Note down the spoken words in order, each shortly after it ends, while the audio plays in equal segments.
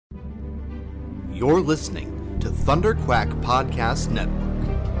You're listening to Thunderquack Podcast Network.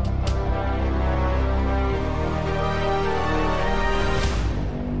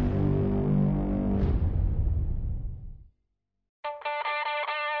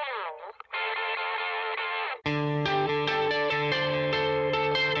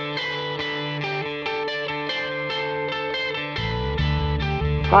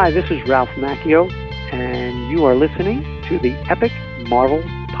 Hi, this is Ralph Macchio, and you are listening to the Epic Marvel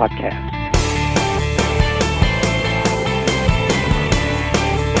Podcast.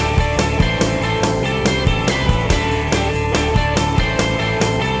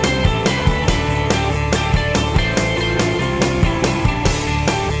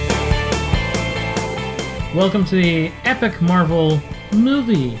 Welcome to the Epic Marvel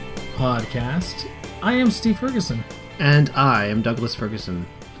Movie Podcast. I am Steve Ferguson. And I am Douglas Ferguson.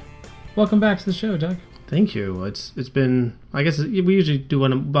 Welcome back to the show, Doug. Thank you. It's been, I guess we usually do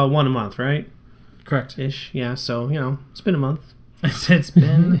about one a month, right? Correct. Ish. Yeah. So it's been a month. It's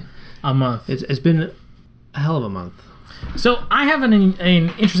been a month. It's been a hell of a month. So I have an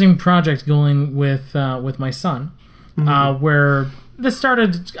interesting project going with my son, where this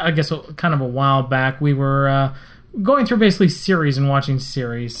started, I guess, kind of a while back. We were going through basically series and watching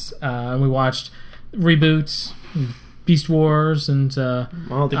series. We watched reboots, Beast Wars, and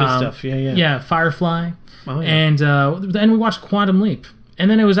all the good stuff. Yeah, Firefly. Oh, yeah. And then we watched Quantum Leap.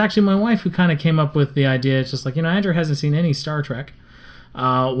 And then it was actually my wife who kind of came up with the idea. It's just like, Andrew hasn't seen any Star Trek.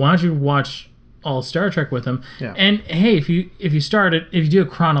 Why don't you watch all Star Trek with him? Yeah. And hey, if you do it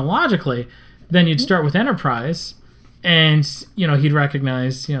chronologically, then you'd start with Enterprise, and he'd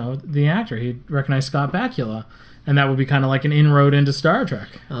recognize the actor. He'd recognize Scott Bakula, and that would be kind of like an inroad into Star Trek.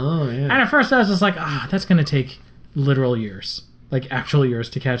 Oh yeah. And at first I was just like, that's going to take literal years, like actual years,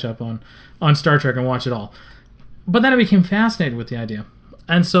 to catch up on Star Trek and watch it all. But then I became fascinated with the idea.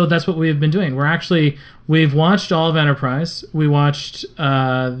 And so that's what we've been doing. We've watched all of Enterprise. We watched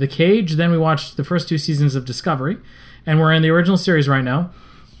The Cage. Then we watched the first 2 seasons of Discovery. And we're in the original series right now.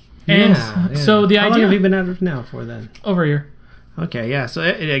 And so the How idea... long have you been at it now for then? Over a year. Okay, yeah. So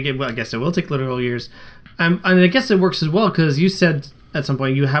I guess it will take literal years. And I guess it works as well because you said at some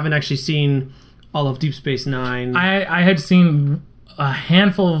point you haven't actually seen all of Deep Space Nine. I had seen a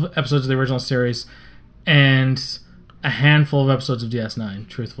handful of episodes of the original series and a handful of episodes of DS9,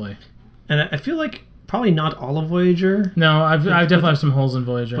 truthfully. And I feel like probably not all of Voyager. No, I definitely have some holes in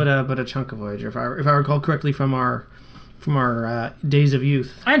Voyager. But a chunk of Voyager, if I recall correctly from our days of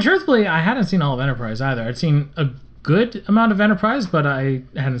youth. And truthfully, I hadn't seen all of Enterprise either. I'd seen a good amount of Enterprise, but I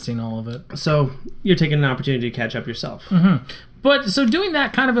hadn't seen all of it. So you're taking an opportunity to catch up yourself. Mm-hmm. But so doing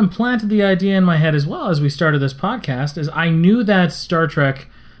that kind of implanted the idea in my head as well as we started this podcast, is I knew that Star Trek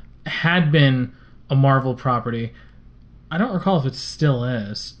had been a Marvel property. I don't recall if it still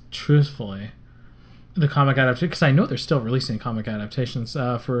is, truthfully, the comic adaptation, because I know they're still releasing comic adaptations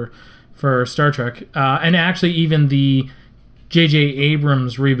for Star Trek. And actually even the J.J.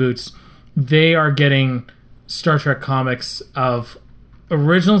 Abrams reboots, they are getting Star Trek comics of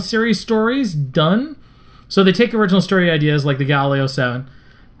original series stories done. So they take original story ideas like the Galileo 7,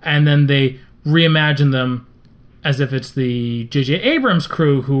 and then they reimagine them as if it's the J.J. Abrams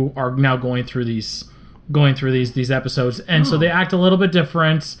crew who are now going through these episodes, and so they act a little bit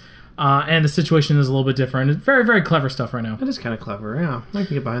different, and the situation is a little bit different. It's very, very clever stuff right now. That is kind of clever, yeah. I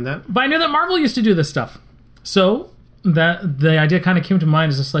can get behind that. But I knew that Marvel used to do this stuff, so that the idea kind of came to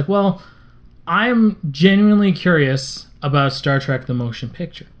mind. Is just like, well, I'm genuinely curious about Star Trek: The Motion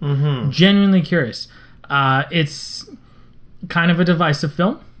Picture. Mm-hmm. Genuinely curious. It's kind of a divisive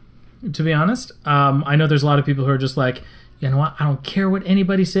film, to be honest. I know there's a lot of people who are just like, you know what, I don't care what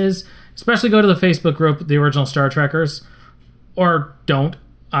anybody says. Especially go to the Facebook group, The Original Star Trekkers, or don't.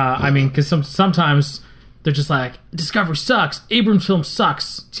 Because sometimes they're just like, Discovery sucks, Abrams film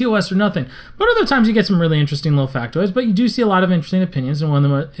sucks, TOS or nothing. But other times you get some really interesting little factoids, but you do see a lot of interesting opinions, and one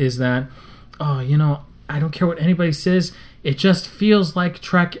of them is that, I don't care what anybody says, it just feels like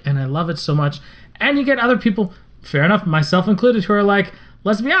Trek, and I love it so much. And you get other people, fair enough, myself included, who are like,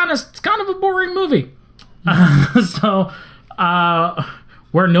 let's be honest, it's kind of a boring movie.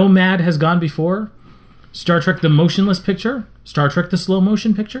 Where Nomad has gone before, Star Trek: The Motionless Picture, Star Trek: The Slow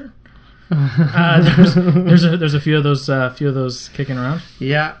Motion Picture. There's a few of those kicking around.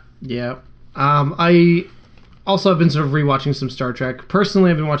 Yeah. I also have been sort of rewatching some Star Trek. Personally,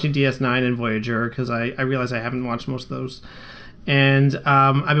 I've been watching DS9 and Voyager because I realize I haven't watched most of those. And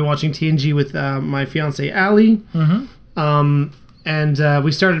I've been watching TNG with my fiance Allie. Mm-hmm. And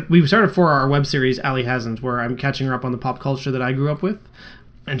we started for our web series Allie Hasn't, where I'm catching her up on the pop culture that I grew up with.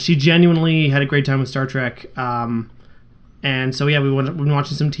 And she genuinely had a great time with Star Trek. And so, yeah, we've been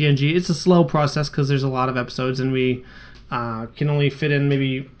watching some TNG. It's a slow process because there's a lot of episodes, and we can only fit in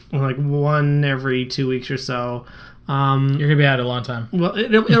maybe like one every 2 weeks or so. You're gonna be out a long time. Well,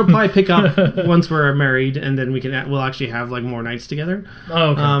 it'll probably pick up once we're married, and then we'll actually have like more nights together. Oh,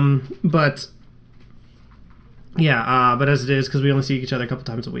 okay. But yeah, but as it is, because we only see each other a couple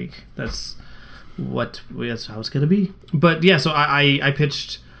times a week, that's how it's gonna be. But yeah, so I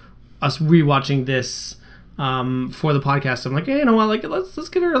pitched us rewatching this for the podcast. I'm like, hey, you know what? Like, let's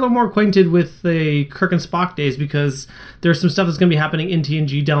get a little more acquainted with the Kirk and Spock days, because there's some stuff that's going to be happening in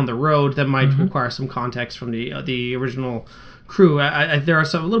TNG down the road that might require some context from the original crew. There are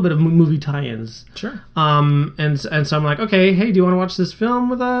a little bit of movie tie-ins. Sure. And so I'm like, okay, hey, do you want to watch this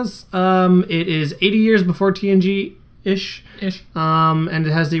film with us? It is 80 years before TNG-ish. And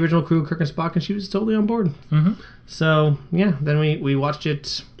it has the original crew, Kirk and Spock, and she was totally on board. Mm-hmm. So yeah, then we watched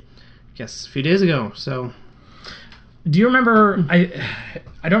it, I guess, a few days ago. So. Do you remember? I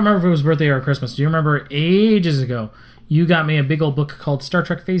don't remember if it was birthday or Christmas. Do you remember ages ago you got me a big old book called Star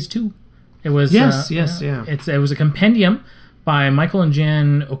Trek Phase 2? It was yeah. It was a compendium by Michael and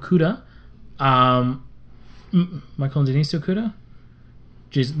Jan Okuda, Michael and Denise Okuda.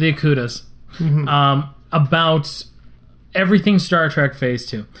 Jeez, the Okudas. About everything Star Trek Phase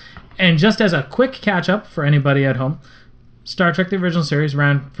 2. And just as a quick catch up for anybody at home, Star Trek the original series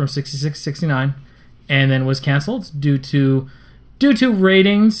ran from 66 to 69. And then was canceled due to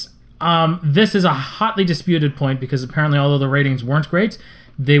ratings. This is a hotly disputed point, because apparently, although the ratings weren't great,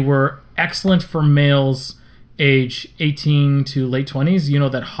 they were excellent for males age 18 to late 20s. You know,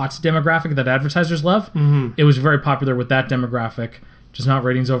 that hot demographic that advertisers love? Mm-hmm. It was very popular with that demographic, just not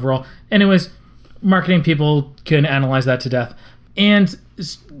ratings overall. Anyways, marketing people can analyze that to death. And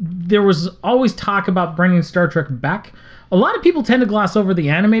there was always talk about bringing Star Trek back. A lot of people tend to gloss over the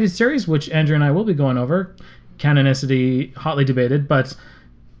animated series, which Andrew and I will be going over. Canonicity, hotly debated, but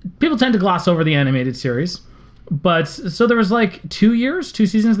people tend to gloss over the animated series. But so there was like 2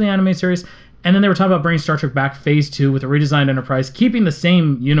 seasons of the animated series, and then they were talking about bringing Star Trek back Phase 2 with a redesigned Enterprise, keeping the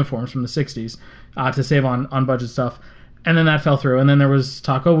same uniforms from the 60s to save on budget stuff. And then that fell through. And then there was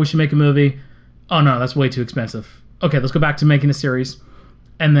talk, we should make a movie. Oh no, that's way too expensive. Okay, let's go back to making a series.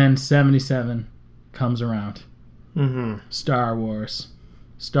 And then 77 comes around. Mm-hmm. Star Wars.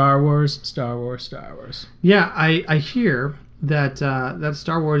 Yeah, I hear that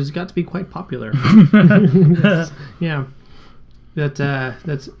Star Wars got to be quite popular. Yeah,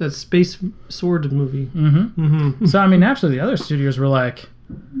 that Space Sword movie. Mm-hmm. Mm-hmm. So I mean, naturally, the other studios were like,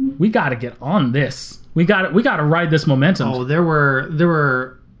 "We got to get on this. We got to ride this momentum." Oh, there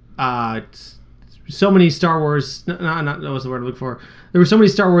were so many Star Wars. Not that was the word I'm looking for. There were so many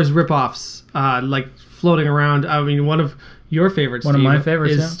Star Wars ripoffs, like floating around. I mean, one of your favorites, one Steve, of my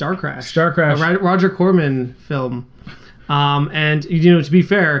favorites, is Star Crash. A Roger Corman film. And to be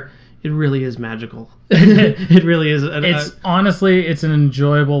fair, it really is magical. It really is. Honestly, it's an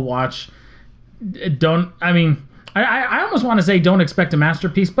enjoyable watch. I almost want to say don't expect a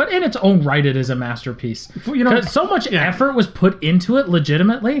masterpiece, but in its own right, it is a masterpiece. So much effort was put into it.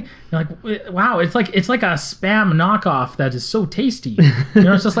 Legitimately, you're like, wow, it's like a spam knockoff that is so tasty.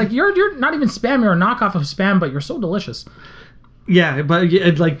 It's just like you're not even spam, you're a knockoff of spam, but you're so delicious. Yeah, but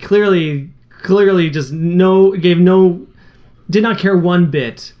it like clearly just did not care one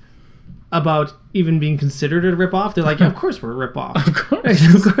bit about even being considered a ripoff. They're like, yeah, of course we're a ripoff. Of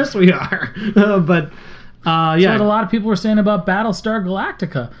course we are. But. That's what a lot of people were saying about Battlestar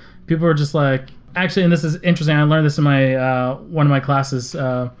Galactica. People were just like, actually, and this is interesting. I learned this in my one of my classes,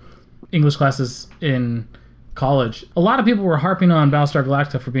 English classes in college. A lot of people were harping on Battlestar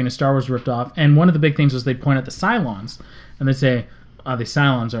Galactica for being a Star Wars ripoff, and one of the big things was they'd point at the Cylons, and they'd say, the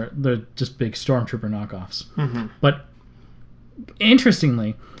Cylons they're just big Stormtrooper knockoffs. Mm-hmm. But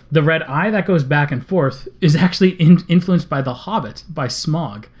interestingly, the red eye that goes back and forth is actually influenced by The Hobbit, by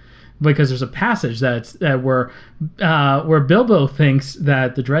Smaug. Because there's a passage where Bilbo thinks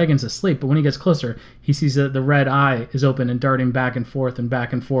that the dragon's asleep, but when he gets closer, he sees that the red eye is open and darting back and forth,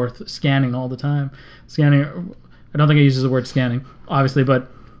 scanning all the time. Scanning. I don't think he uses the word scanning, obviously,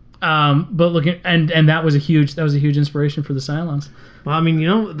 but looking, and that was a huge inspiration for the Cylons. Well, I mean,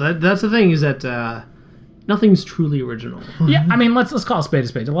 that's the thing, is that nothing's truly original. Yeah, I mean, let's call a spade a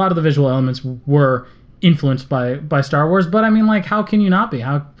spade. A lot of the visual elements were influenced by Star Wars, but I mean, like, how can you not be?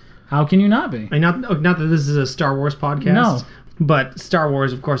 How can you not be? I mean, not that this is a Star Wars podcast. No. But Star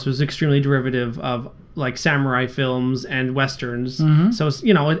Wars, of course, was extremely derivative of like samurai films and westerns. Mm-hmm. So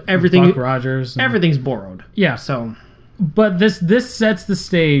everything. Buck Rogers. Everything's borrowed. Yeah. So, but this sets the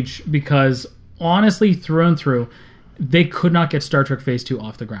stage, because honestly, through and through, they could not get Star Trek Phase 2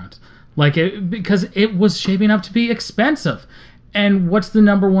 off the ground. Because it was shaping up to be expensive. And what's the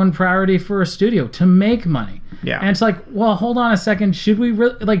number one priority for a studio? To make money. Yeah. And it's like, well, hold on a second. Should we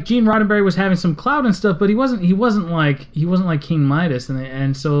really, like, Gene Roddenberry was having some clout and stuff, but he wasn't like King Midas,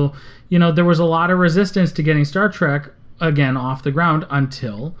 and so, you know, there was a lot of resistance to getting Star Trek again off the ground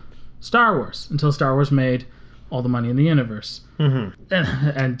until Star Wars made all the money in the universe,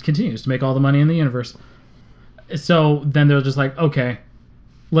 and continues to make all the money in the universe. So then they're just like, okay,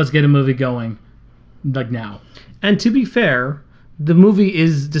 let's get a movie going, like, now. And to be fair, the movie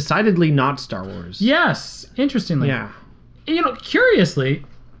is decidedly not Star Wars. Yes, interestingly. Yeah. You know, curiously,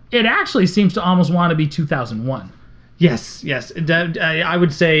 it actually seems to almost want to be 2001. Yes. I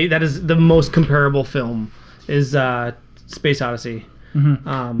would say that is the most comparable film is Space Odyssey.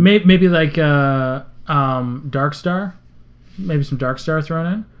 Mm-hmm. Maybe like Dark Star, maybe some Dark Star thrown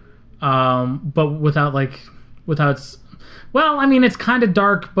in, but without. Well, I mean, it's kind of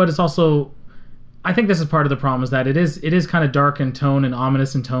dark, but it's also. I think this is part of the problem, is that it is kind of dark in tone and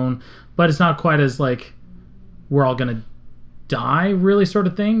ominous in tone, but it's not quite as like we're all gonna die really sort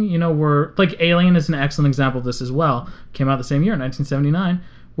of thing. You know, where like Alien is an excellent example of this as well. Came out the same year, 1979,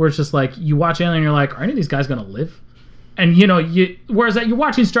 where it's just like you watch Alien, you're like, are any of these guys gonna live? And you know, whereas that you're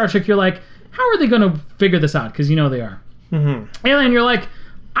watching Star Trek, you're like, how are they gonna figure this out? Because you know they are. Mm-hmm. Alien, you're like,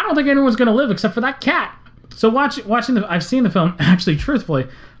 I don't think anyone's gonna live except for that cat. So watching I've seen the film actually, truthfully.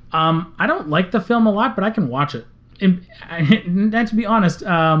 I don't like the film a lot, but I can watch it. And to be honest,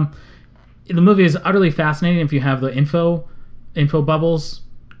 the movie is utterly fascinating if you have the info bubbles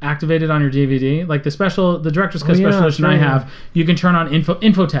activated on your DVD. Like the director's cut special edition I have, you can turn on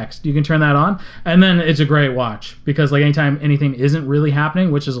info text. You can turn that on, and then it's a great watch, because like anytime anything isn't really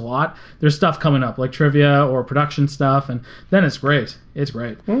happening, which is a lot, there's stuff coming up like trivia or production stuff, and then it's great. It's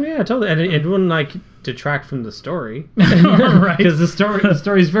great. Oh yeah, totally. And it wouldn't like detract from the story, right? Because the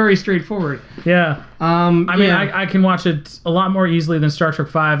story is very straightforward. Yeah. I mean, I can watch it a lot more easily than Star Trek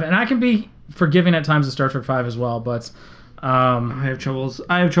V, and I can be forgiving at times of Star Trek V as well, but. I have troubles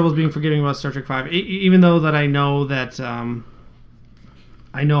being forgiving about Star Trek V, even though that I know that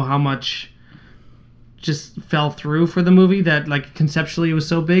I know how much just fell through for the movie, that like conceptually it was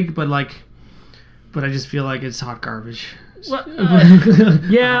so big, but I just feel like it's hot garbage. Well,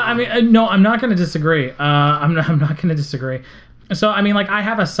 yeah, I mean, no, I'm not going to disagree. I'm not going to disagree. So I mean, like, I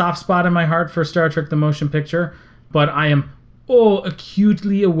have a soft spot in my heart for Star Trek the Motion Picture, but I am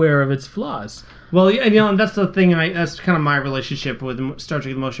acutely aware of its flaws. Well, you know, and that's the thing. That's kind of my relationship with Star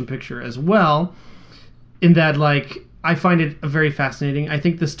Trek: The Motion Picture as well, in that, like, I find it very fascinating. I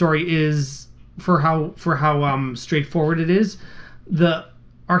think the story is for how straightforward it is.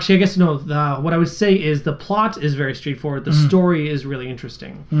 Actually, I guess no. What I would say is the plot is very straightforward. The story is really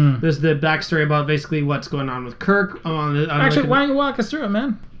interesting. There's the backstory about basically what's going on with Kirk. Actually, why don't you walk us through it,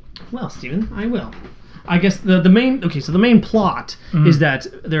 man? Well, Stephen, I will. I guess the main plot is that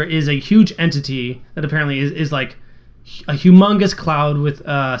there is a huge entity that apparently is like a humongous cloud with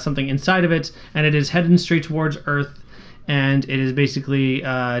something inside of it, and it is heading straight towards Earth, and it is basically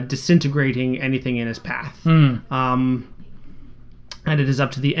disintegrating anything in its path. And it is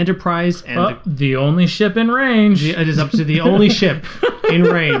up to the Enterprise and the only ship in range. It is up to the only ship in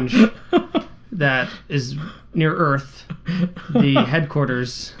range that is near Earth, the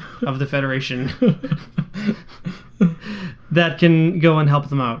headquarters of the Federation, that can go and help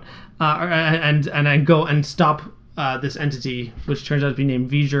them out, and go and stop this entity, which turns out to be named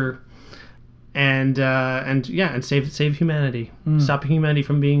V'ger, and save humanity, stop humanity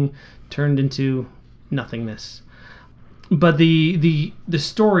from being turned into nothingness. But the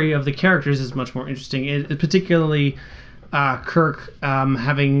story of the characters is much more interesting, particularly Kirk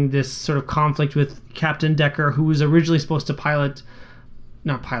having this sort of conflict with Captain Decker, who was originally supposed to to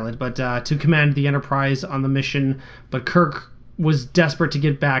command the Enterprise on the mission, but Kirk was desperate to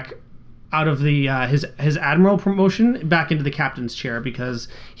get back out of the his admiral promotion back into the captain's chair because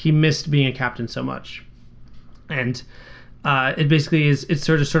he missed being a captain so much. And it basically it's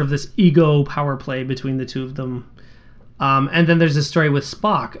sort of this ego power play between the two of them. And then there's a story with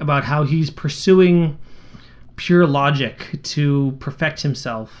Spock about how he's pursuing pure logic to perfect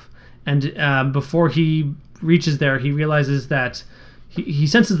himself, and before he reaches there, he realizes that he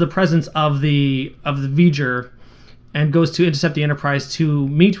senses the presence of the V'ger, and goes to intercept the Enterprise to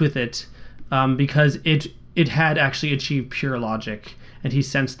meet with it, because it had actually achieved pure logic, and he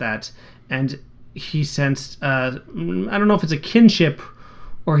sensed that, and he sensed I don't know if it's a kinship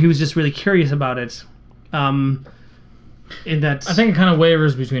or he was just really curious about it. In that, I think it kind of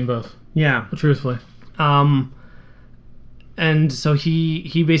wavers between both. Yeah, truthfully. And so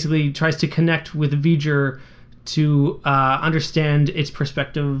he basically tries to connect with V'ger to understand its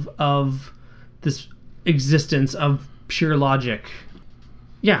perspective of this existence of pure logic.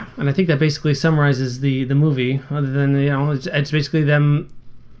 Yeah, and I think that basically summarizes the movie. Other than, it's basically them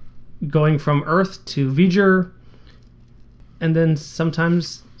going from Earth to V'ger, and then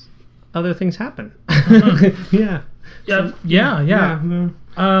sometimes other things happen. Yeah.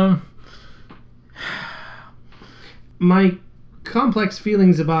 My complex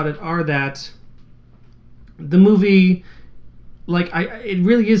feelings about it are that the movie, it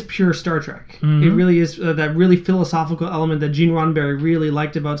really is pure Star Trek. Mm-hmm. It really is that really philosophical element that Gene Roddenberry really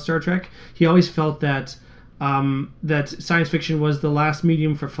liked about Star Trek. He always felt that that science fiction was the last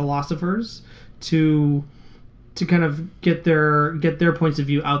medium for philosophers to kind of get their points of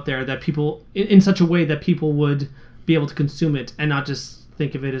view out there, that people in such a way that people would be able to consume it and not just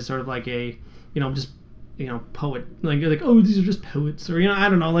think of it as sort of like a poet, like oh, these are just poets, or I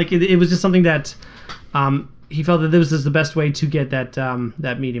don't know, it was just something that he felt that this was the best way to get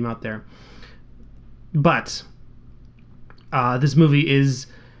that medium out there. But this movie is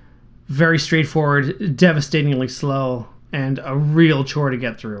very straightforward, devastatingly slow, and a real chore to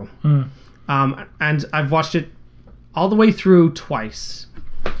get through. And I've watched it all the way through twice.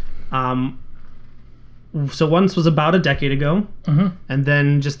 So once was about a decade ago, and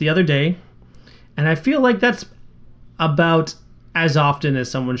then just the other day. And I feel like that's about as often as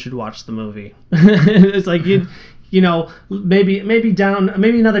someone should watch the movie. It's like, maybe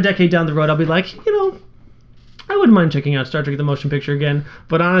another decade down the road, I'll be like, I wouldn't mind checking out Star Trek the Motion Picture again.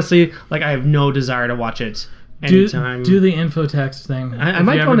 But honestly, I have no desire to watch it anytime. Do the infotext thing. I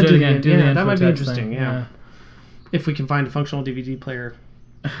might want to do it again. Yeah, that might be interesting. Yeah. If we can find a functional DVD player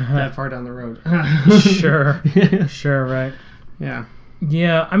that far down the road. Sure. Sure, right. Yeah.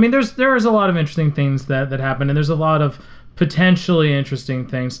 Yeah, I mean, there is a lot of interesting things that happen, and there's a lot of potentially interesting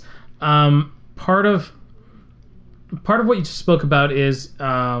things. Part of what you just spoke about is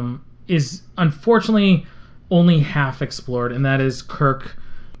unfortunately only half explored, and that is Kirk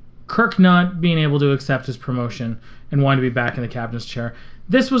not being able to accept his promotion and wanting to be back in the captain's chair.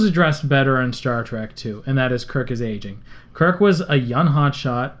 This was addressed better in Star Trek too, and that is Kirk is aging. Kirk was a young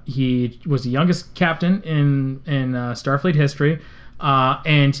hotshot. He was the youngest captain in Starfleet history.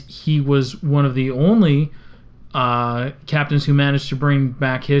 And he was one of the only captains who managed to bring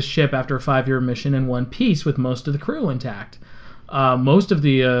back his ship after a 5-year mission in one piece with most of the crew intact. Most of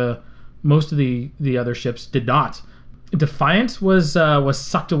the other ships did not. Defiant was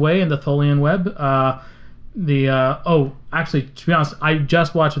sucked away in the Tholian web. Actually, to be honest, I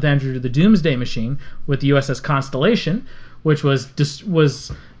just watched with Andrew the Doomsday Machine with the USS Constellation, which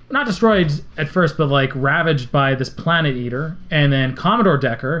was not destroyed at first, but ravaged by this planet eater. And then Commodore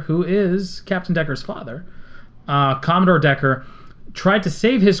Decker, who is Captain Decker's father, Commodore Decker tried to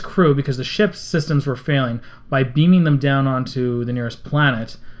save his crew because the ship's systems were failing by beaming them down onto the nearest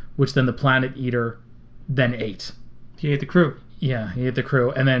planet, which then the planet eater then ate. He ate the crew. Yeah, he ate the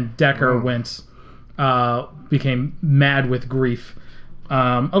crew. And then Decker became mad with grief.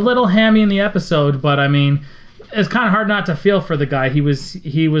 A little hammy in the episode, but I mean, it's kind of hard not to feel for the guy. He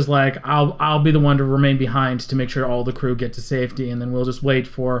was like, I'll be the one to remain behind to make sure all the crew get to safety, and then we'll just wait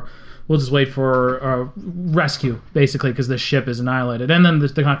for rescue, basically, because the ship is annihilated, and then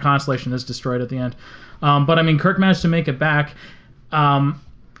the Constellation is destroyed at the end. But I mean, Kirk managed to make it back.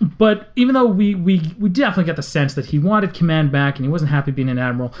 But even though we definitely get the sense that he wanted command back and he wasn't happy being an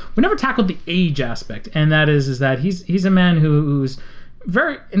admiral, we never tackled the age aspect, and that is that he's a man who's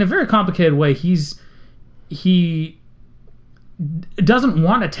in a very complicated way. He doesn't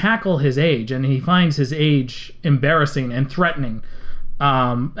want to tackle his age, and he finds his age embarrassing and threatening.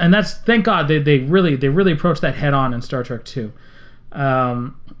 And that's, thank God, they really approached that head on in Star Trek 2,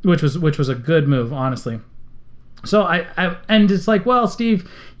 which was a good move, honestly. So and it's like, well,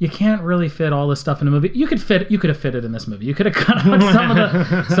 Steve, you can't really fit all this stuff in a movie. You could have fit it in this movie. You could have cut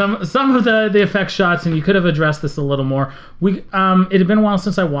out some of the effect shots, and you could have addressed this a little more. It had been a while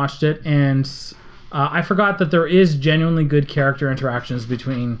since I watched it, and I forgot that there is genuinely good character interactions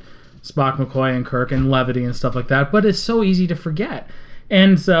between Spock, McCoy, and Kirk, and levity and stuff like that. But it's so easy to forget.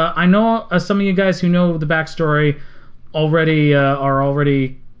 And I know some of you guys who know the backstory already are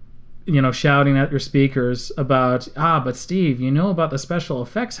already shouting at your speakers about, but Steve, about the special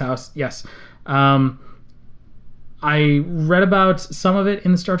effects house. Yes. I read about some of it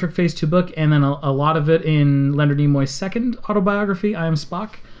in the Star Trek Phase 2 book, and then a lot of it in Leonard Nimoy's second autobiography, I Am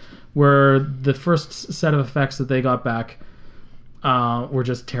Spock, where the first set of effects that they got back were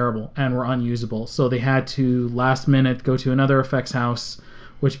just terrible and were unusable. So they had to, last minute, go to another effects house,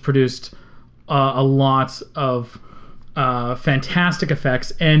 which produced a lot of fantastic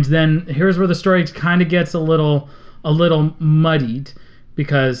effects. And then here's where the story kind of gets a little muddied,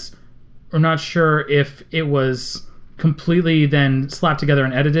 because we're not sure if it was completely then slapped together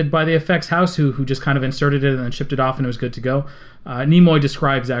and edited by the effects house, who just kind of inserted it and then shipped it off and it was good to go. Nimoy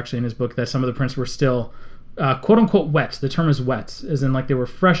describes actually in his book that some of the prints were still quote unquote wet. The term is wet, as in like they were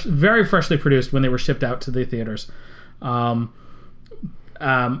fresh, very freshly produced when they were shipped out to the theaters. Or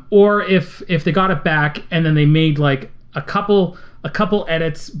if they got it back and then they made like a couple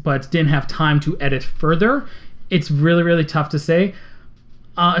edits but didn't have time to edit further, it's really, really tough to say.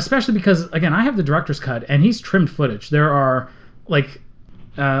 Especially because, again, I have the director's cut and he's trimmed footage. There are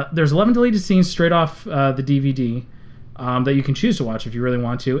there's 11 deleted scenes straight off the DVD that you can choose to watch if you really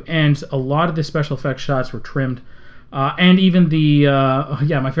want to, and a lot of the special effects shots were trimmed, and even the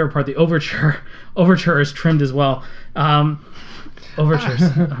my favorite part, the overture is trimmed as well. Overtures,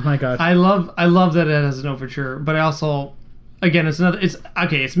 oh my god, I love that it has an overture, but I also, again,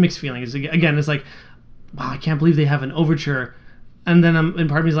 it's mixed feelings. Again, it's like, wow, I can't believe they have an overture. And then and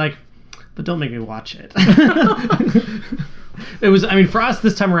part of me is like, but don't make me watch it. It was, I mean, for us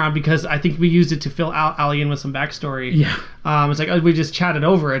this time around, because I think we used it to fill Ali in with some backstory. Yeah. It's like, we just chatted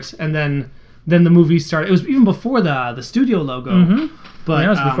over it, and then the movie started. It was even before the studio logo. Mm-hmm. But it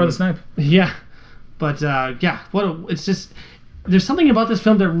was before the snipe. Yeah. But it's just, there's something about this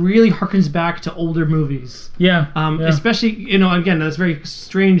film that really harkens back to older movies. Yeah. Especially, again, that's very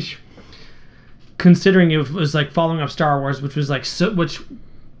strange, considering it was like following up Star Wars, which was like which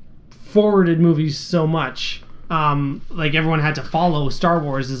forwarded movies so much. Like everyone had to follow Star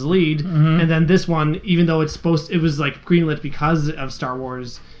Wars as lead, and then this one, even though it was like greenlit because of Star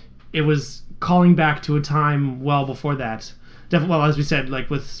Wars, it was calling back to a time well before that. Well, as we said,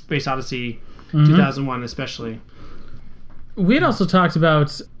 like with Space Odyssey, 2001 especially. We had also talked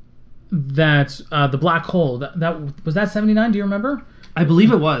about that the black hole. That was that 79. Do you remember? I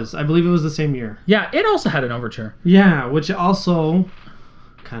believe it was. The same year. Yeah, it also had an overture. Yeah, which also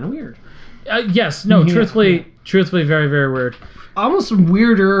kind of weird. Yes, no, truthfully, very, very weird. Almost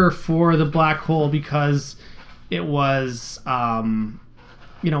weirder for the black hole because it was,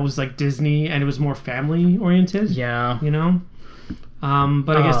 it was like Disney and it was more family oriented. Yeah,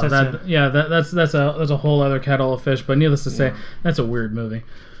 but I guess that's a whole other kettle of fish. But needless to say, that's a weird movie.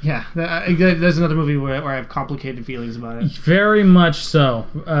 Yeah, there's another movie where I have complicated feelings about it. Very much so.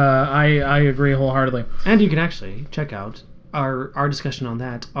 I agree wholeheartedly. And you can actually check out our discussion on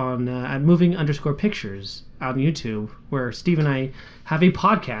that on at moving_pictures on YouTube, where Steve and I have a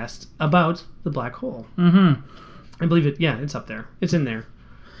podcast about the black hole. Mm-hmm. I believe it. Yeah, it's up there. It's in there.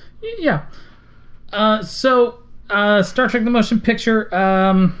 Yeah. So Star Trek: The Motion Picture.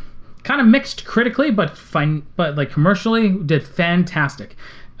 Kind of mixed critically, but fine. But like commercially, did fantastic.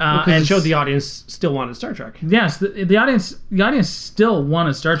 Because it showed the audience still wanted Star Trek. Yes, the audience still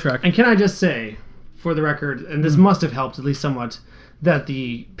wanted Star Trek. And can I just say, for the record, and this must have helped at least somewhat, that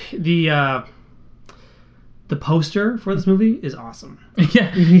the poster for this movie is awesome.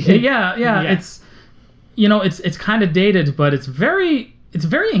 Yeah. It's kind of dated, but it's very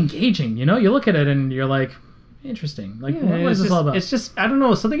engaging. You look at it and you're like, interesting. Like, what is this all about? It's just, I don't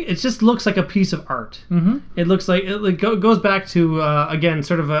know, something. It just looks like a piece of art. Mm-hmm. It looks like it goes back to again,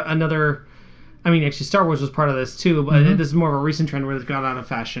 sort of another. I mean, actually, Star Wars was part of this too, but this is more of a recent trend where it's gone out of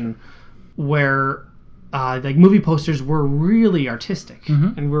fashion, where like movie posters were really artistic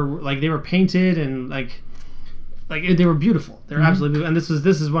and they were painted and like they were beautiful. They were absolutely beautiful. And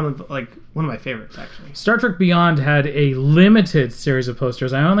this is one of my favorites actually. Star Trek Beyond had a limited series of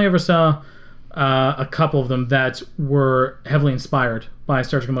posters. I only ever saw a couple of them that were heavily inspired by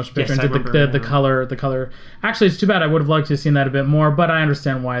Star Trek: The Motion Picture, and did the color. Actually, it's too bad. I would have liked to have seen that a bit more, but I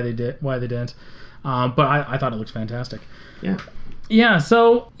understand why they didn't. But I thought it looked fantastic. Yeah. Yeah.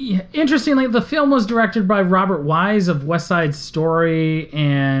 So interestingly, the film was directed by Robert Wise of West Side Story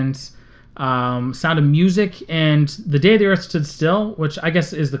and Sound of Music and The Day the Earth Stood Still, which I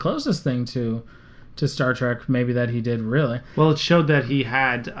guess is the closest thing to Star Trek maybe that he did, really. Well, it showed that he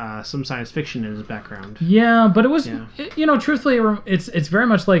had some science fiction in his background. Yeah, but it was, truthfully, it's very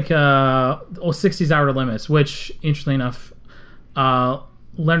much like 60s Outer Limits, which, interestingly enough,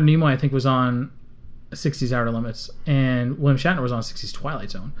 Leonard Nimoy, I think, was on 60s Outer Limits, and William Shatner was on 60s Twilight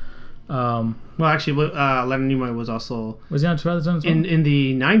Zone. Well, actually, Leonard Nimoy was also... Was he on Twilight Zone as well? In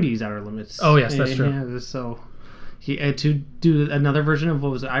the 90s Outer Limits. Oh, yes, that's true. Yeah, so... He had to do another version of,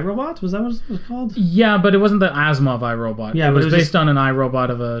 what was it, iRobot? Was that what it was called? Yeah, but it wasn't the Asimov iRobot. Yeah, it was based on an iRobot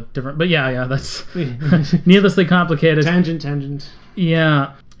of a different... But yeah, that's needlessly complicated. Tangent.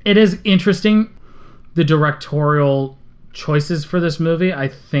 Yeah. It is interesting. The directorial choices for this movie, I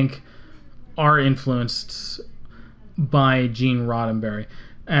think, are influenced by Gene Roddenberry.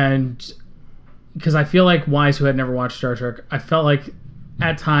 And because I feel like Wise, who had never watched Star Trek, I felt like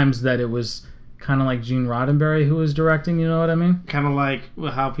at times that it was kind of like Gene Roddenberry who was directing, you know what I mean? Kind of like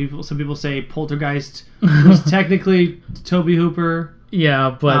how some people say Poltergeist was technically Tobe Hooper.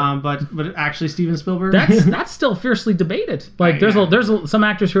 Yeah, but actually Steven Spielberg. That's still fiercely debated. Like there's some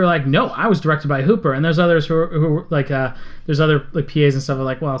actors who are like, no, I was directed by Hooper, and there's others who are like, there's other like PAs and stuff who are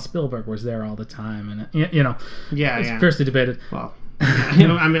like, well, Spielberg was there all the time, and it's fiercely debated. Well,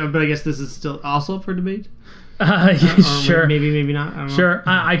 I mean, but I guess this is still also up for debate. Sure, maybe not. I don't know. Sure,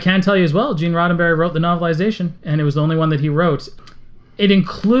 I can tell you as well. Gene Roddenberry wrote the novelization, and it was the only one that he wrote. It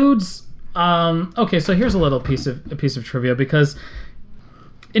includes. Okay, so here's a little piece of trivia because.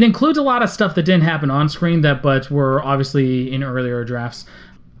 It includes a lot of stuff that didn't happen on screen but were obviously in earlier drafts.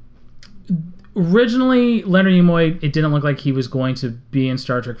 Originally, Leonard Nimoy, it didn't look like he was going to be in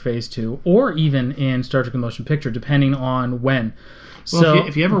Star Trek Phase 2 or even in Star Trek The Motion Picture, depending on when. Well, so,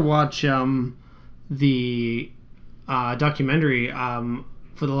 if you ever watch the documentary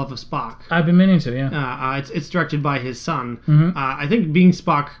For the Love of Spock. I've been meaning to, yeah. It's directed by his son. Mm-hmm. I think being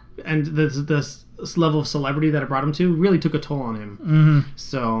Spock and this level of celebrity that it brought him to really took a toll on him. Mm-hmm.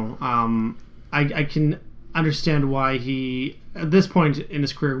 So I can understand why he, at this point in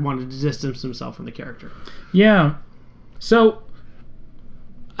his career, wanted to distance himself from the character. Yeah. So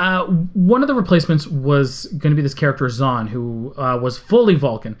one of the replacements was going to be this character Zahn, who was fully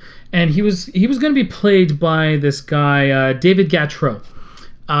Vulcan, and he was going to be played by this guy David Gautreaux.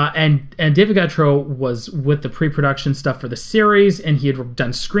 And David Gautreaux was with the pre-production stuff for the series, and he had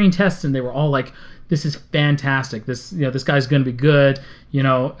done screen tests, and they were all like, "This is fantastic. This guy's going to be good."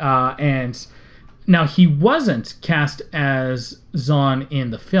 And now he wasn't cast as Zahn in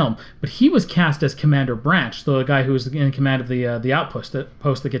the film, but he was cast as Commander Branch, the guy who was in command of the outpost, the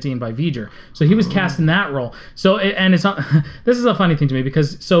post that gets eaten by V'ger. So he was cast in that role. So it's not. This is a funny thing to me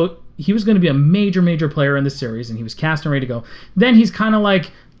because he was going to be a major player in the series, and he was cast and ready to go. Then he's kind of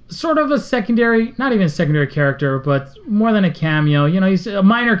like sort of a secondary, not even a secondary character, but more than a cameo. He's a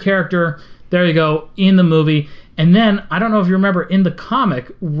minor character. There you go, in the movie. And then I don't know if you remember in the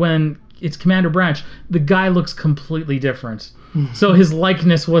comic when it's Commander Branch, the guy looks completely different. So his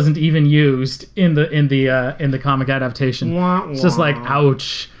likeness wasn't even used in the comic adaptation. It's just like,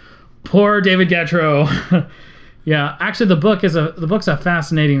 ouch, poor David Gautreaux. Yeah, actually, the book's a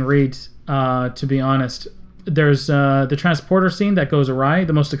fascinating read. To be honest, there's the transporter scene that goes awry,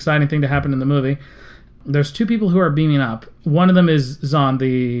 the most exciting thing to happen in the movie. There's two people who are beaming up. One of them is Zahn,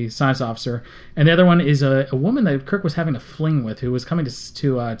 the science officer, and the other one is a woman that Kirk was having a fling with, who was coming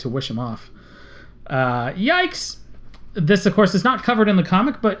to wish him off. Yikes! This, of course, is not covered in the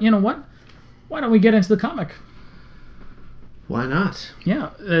comic, but you know what? Why don't we get into the comic? Why not?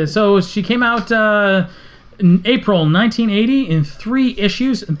 Yeah. So she came out in April 1980 in 3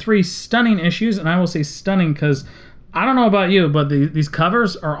 issues, and 3 stunning issues, and I will say stunning because I don't know about you, but these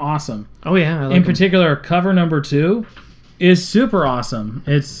covers are awesome. Oh yeah, I like in particular, cover number 2 is super awesome.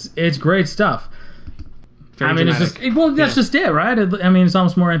 It's great stuff. Very dramatic. It's just that's just it, right? It's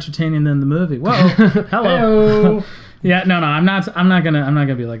almost more entertaining than the movie. Whoa, hello. Yeah, no, I'm not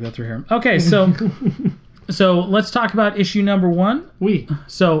gonna be like that through here. Okay, so let's talk about issue number 1.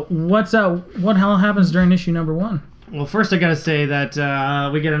 So what hell happens during issue number 1? Well, first I gotta say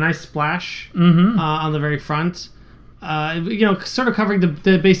that we get a nice splash on the very front. Sort of covering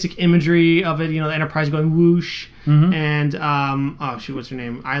the basic imagery of it. The Enterprise going whoosh, and what's her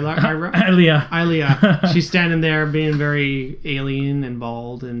name? Ilia. She's standing there being very alien and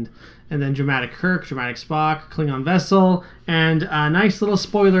bald, and then dramatic Kirk, dramatic Spock, Klingon vessel, and a nice little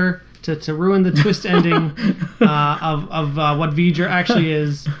spoiler to ruin the twist ending of what V'ger actually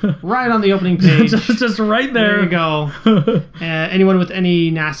is, right on the opening page. just right there. There you go. Anyone with any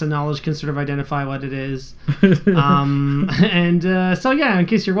NASA knowledge can sort of identify what it is. In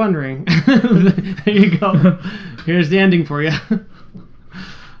case you're wondering, there you go. Here's the ending for you.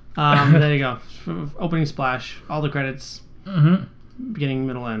 There you go. Opening splash. All the credits. Beginning,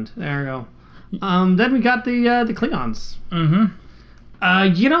 middle, end. There you go. Then we got the Klingons.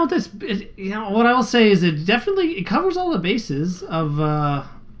 What I will say is it covers all the bases of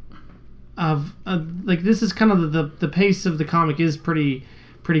this is kind of the pace of the comic is pretty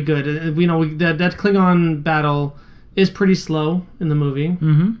good. That Klingon battle is pretty slow in the movie.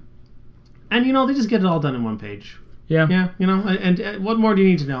 And they just get it all done in one page. Yeah. And what more do you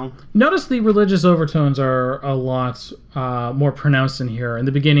need to know? Notice the religious overtones are a lot more pronounced in here. In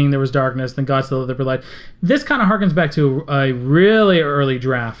the beginning, there was darkness, then God still there be light. This kind of harkens back to a really early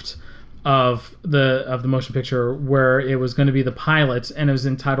draft of the motion picture where it was going to be the pilot, and it was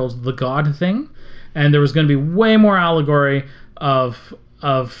entitled The God Thing, and there was going to be way more allegory of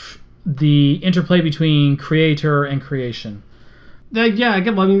the interplay between creator and creation. Yeah, I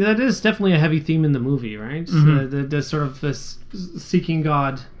mean, that is definitely a heavy theme in the movie, right? The sort of this seeking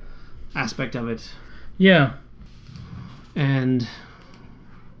God aspect of it. Yeah. And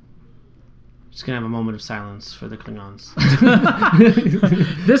just gonna have a moment of silence for the Klingons.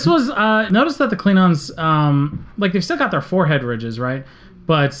 This was notice that the Klingons like they've still got their forehead ridges, right?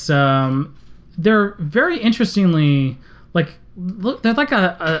 But they're very interestingly like look, they're like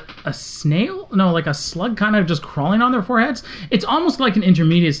a snail, no, like a slug kind of just crawling on their foreheads. It's almost like an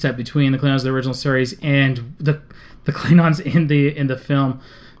intermediate step between the Klingons of the original series and the Klingons in the film.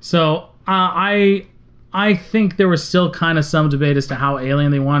 So I think there was still kind of some debate as to how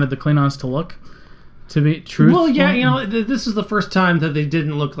alien they wanted the Klingons to look. To be truthful. Well, yeah, you know, this is the first time that they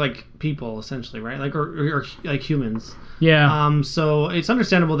didn't look like people, essentially, right? Like or like humans. Yeah. So it's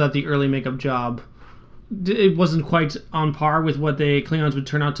understandable that the early makeup job, it wasn't quite on par with what the Klingons would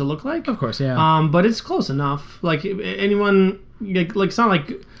turn out to look like. Of course, yeah. But it's close enough. Like anyone, like it's not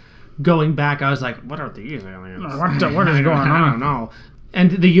like going back. I was like, what are these aliens? What is going on? I don't know.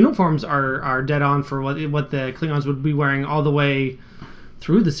 And the uniforms are dead on for what the Klingons would be wearing all the way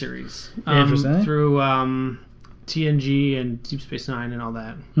through the series. Interesting. Through TNG and Deep Space Nine and all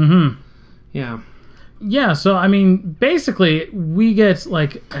that. Mm-hmm. Yeah. Yeah, so I mean, basically, we get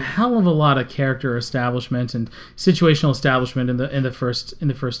like a hell of a lot of character establishment and situational establishment in the first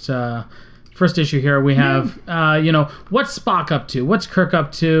issue here. We have what's Spock up to, what's Kirk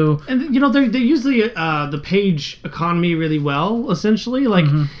up to, and they use the page economy really well. Essentially, like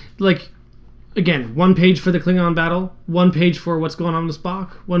again, one page for the Klingon battle, one page for what's going on with Spock,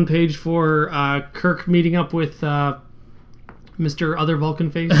 one page for Kirk meeting up with Mr. Other Vulcan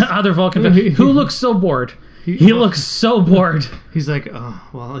Face. Other Vulcan Face, who looks so bored. He looks so bored. He's like, oh,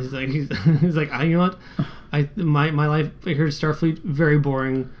 well, he's like, you know what? My life here at Starfleet, very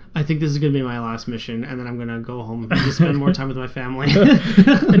boring. I think this is going to be my last mission, and then I'm going to go home and just spend more time with my family.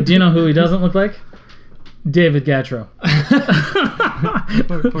 Do you know who he doesn't look like? David Gattro.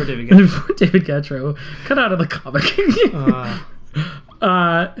 Poor David Gattro. Poor David Gattro. Cut out of the comic.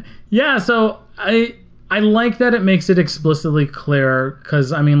 Yeah, so I like that it makes it explicitly clear,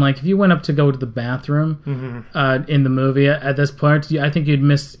 because I mean, like, if you went up to go to the bathroom in the movie at this point, I think you'd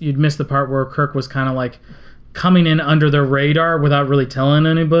miss the part where Kirk was kind of like coming in under the radar without really telling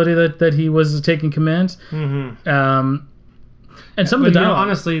anybody that he was taking command. And some of the dialogue,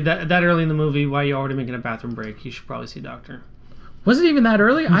 honestly, that early in the movie, why are you already making a bathroom break? You should probably see a doctor. Was it even that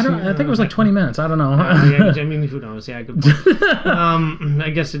early? I think it was like 20 minutes. I don't know. Yeah, I mean, who knows? Yeah, good point. I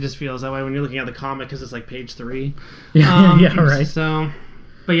guess it just feels that way when you're looking at the comic, because it's like page 3. Yeah, right. So,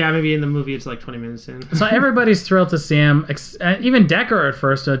 but yeah, maybe in the movie it's like 20 minutes in. So everybody's thrilled to see him. Even Decker at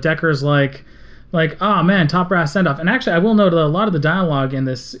first. Decker's like, oh man, top brass send off. And actually, I will note that a lot of the dialogue in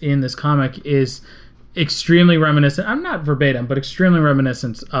this comic is extremely reminiscent. I'm not verbatim, but extremely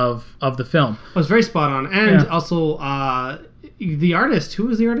reminiscent of the film. It was very spot on, and also the artist. Who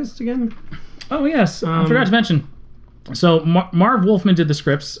was the artist again? Oh yes, I forgot to mention. So Marv Wolfman did the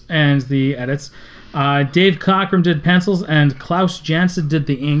scripts and the edits. Dave Cockrum did pencils, and Klaus Janson did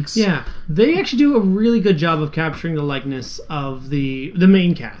the inks. Yeah, they actually do a really good job of capturing the likeness of the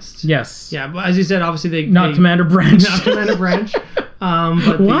main cast. Yes. Yeah, but as you said, obviously Commander Branch. Not Commander Branch.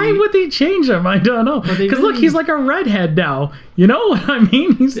 But why would they change him? I don't know. Because look, he's like a redhead now. You know what I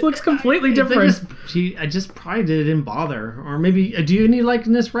mean? He looks completely different. I just probably didn't bother, or maybe do you need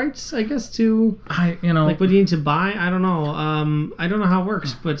likeness rights? I guess to like what do you need to buy? I don't know. I don't know how it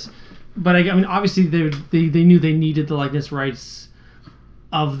works, but I mean, obviously they knew they needed the likeness rights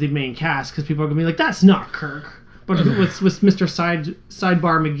of the main cast, because people are gonna be like, that's not Kirk. But with Mr.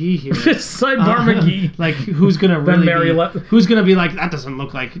 Sidebar McGee here, Sidebar McGee, like who's gonna who's gonna be like, that doesn't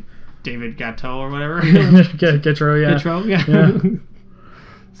look like David Gatto or whatever. Gattro, yeah. Gattro, yeah.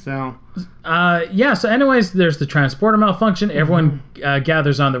 So. So anyways, there's the transporter malfunction. Everyone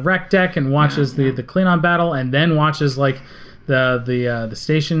gathers on the wreck deck and watches the Klingon battle, and then watches like the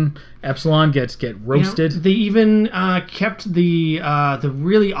station Epsilon get roasted. They even kept the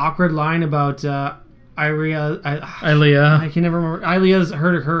really awkward line about Ilia. I can never remember. Ilia's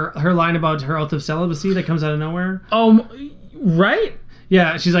her line about her oath of celibacy that comes out of nowhere. Oh, right?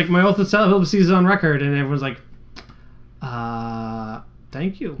 Yeah, she's like, my oath of celibacy is on record, and everyone's like,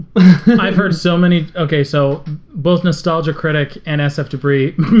 Thank you. I've heard so many. Okay, so both Nostalgia Critic and SF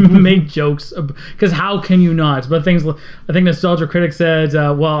Debris made jokes because how can you not? But things I think Nostalgia Critic said,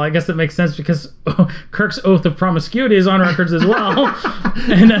 well, I guess it makes sense because Kirk's oath of promiscuity is on records as well.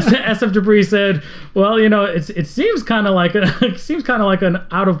 And SF Debris said, well, you know, it seems kind of like an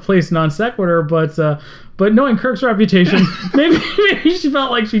out of place non sequitur, but knowing Kirk's reputation, maybe she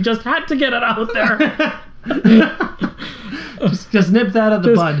felt like she just had to get it out there. Just nip that out of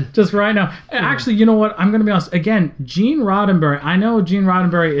the bud. Just right now. Actually, you know what? I'm going to be honest. Again, Gene Roddenberry. I know Gene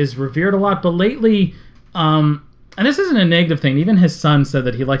Roddenberry is revered a lot, but lately, and this isn't a negative thing. Even his son said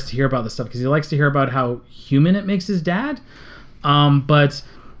that he likes to hear about this stuff because he likes to hear about how human it makes his dad. But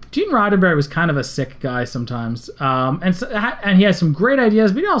Gene Roddenberry was kind of a sick guy sometimes, and he has some great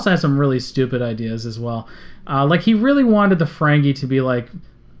ideas, but he also has some really stupid ideas as well. Like he really wanted the Ferengi to be like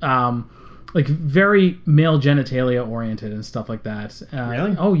very male genitalia oriented and stuff like that.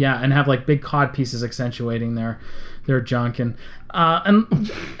 Really? Oh yeah, and have like big cod pieces accentuating their junk and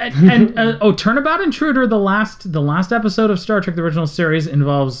Turnabout Intruder. The last episode of Star Trek: The Original Series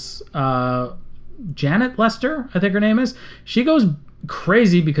involves Janet Lester, I think her name is. She goes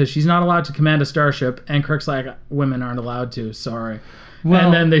crazy because she's not allowed to command a starship, and Kirk's like, women aren't allowed to. Sorry. Well,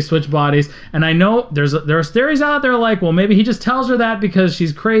 and then they switch bodies, and I know there's theories out there like, well, maybe he just tells her that because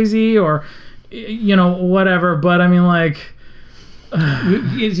she's crazy or, you know, whatever. But I mean, like,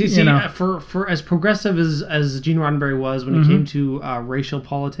 for as progressive as Gene Roddenberry was when it came to racial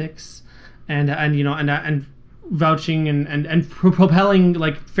politics, and vouching and propelling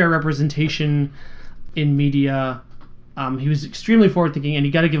like fair representation in media, he was extremely forward thinking, and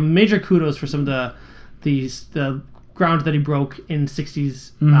you got to give him major kudos for some of the ground that he broke in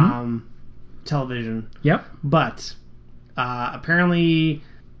 60s television. Yep. But apparently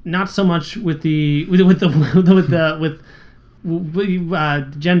not so much with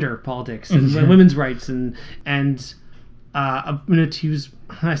gender politics and women's rights and a minute he was.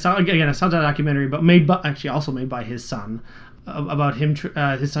 I saw that documentary, but also made by his son about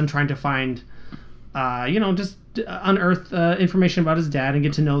his son trying to find just unearth information about his dad and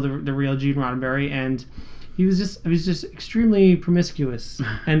get to know the real Gene Roddenberry, and he was just extremely promiscuous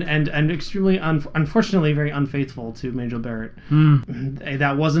and extremely unfortunately very unfaithful to Majel Barrett.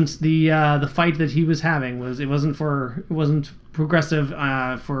 That wasn't the fight that he was having. It wasn't progressive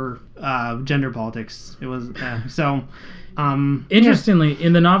for gender politics. It was interestingly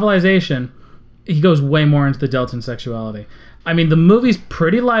in the novelization he goes way more into the Deltan sexuality. I mean, the movie's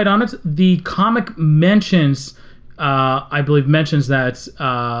pretty light on it. The comic mentions that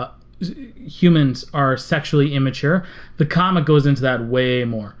humans are sexually immature. The comic goes into that way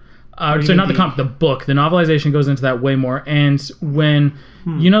more. So not the comic, the book. The novelization goes into that way more. And when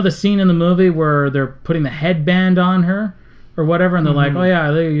you know the scene in the movie where they're putting the headband on her or whatever, and they're like, "Oh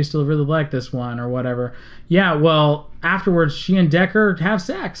yeah, they used to really like this one" or whatever. Yeah, well, afterwards she and Decker have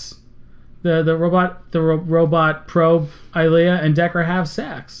sex. The robot probe Ilia and Decker have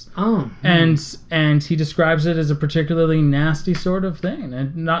sex. And he describes it as a particularly nasty sort of thing,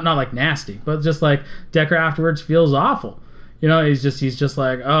 and not like nasty, but just like Decker afterwards feels awful. You know, he's just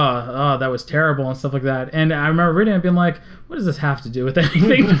like, oh, that was terrible and stuff like that. And I remember reading it and being like, what does this have to do with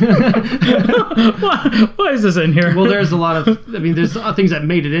anything? Why is this in here? Well, there's a lot of, there's things that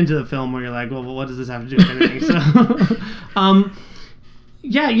made it into the film where you're like, well, what does this have to do with anything? So,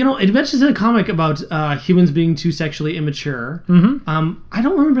 yeah, it mentions in the comic about humans being too sexually immature. I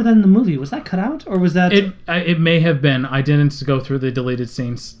don't remember that in the movie. Was that cut out, or was that? It may have been. I didn't go through the deleted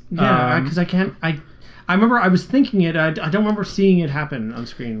scenes. Yeah, because I remember I was thinking it. I don't remember seeing it happen on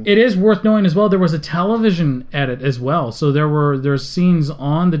screen. It is worth knowing as well. There was a television edit as well, so there's scenes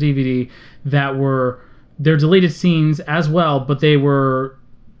on the DVD that they're deleted scenes as well, but they were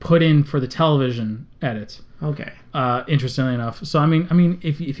put in for the television edit. Okay. Interestingly enough, so I mean,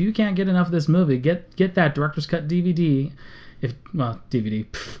 if you can't get enough of this movie, get that director's cut DVD. DVD,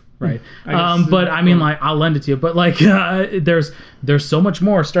 right? But I mean, like, I'll lend it to you. But like, there's so much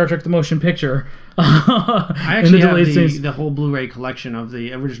more Star Trek: The Motion Picture. I actually have the whole Blu-ray collection of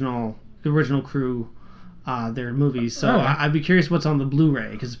the original crew, their movies. So I'd be curious what's on the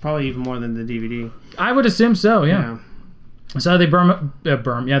Blu-ray, because it's probably even more than the DVD. I would assume so. Yeah. So they beam up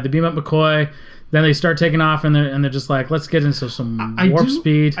McCoy. Then they start taking off, and they're just like, let's get into some warp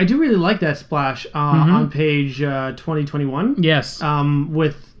speed. I do really like that splash on page 2021. Yes.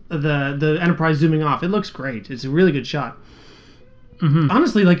 With the Enterprise zooming off. It looks great. It's a really good shot.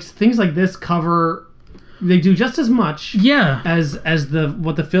 Honestly, like, things like this they do just as much as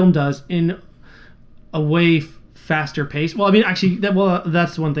what the film does in a way faster pace. Well, I mean, actually,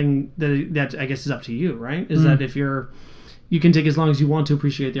 that's one thing that I guess is up to you, right? Is that if you're you can take as long as you want to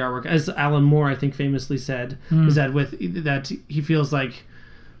appreciate the artwork. As Alan Moore, I think, famously said, is that he feels like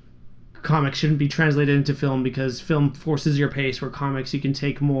comics shouldn't be translated into film because film forces your pace, where comics you can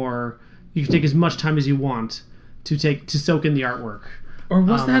take as much time as you want to soak in the artwork. Or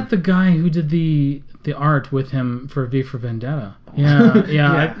was that the guy who did the art with him for V for Vendetta?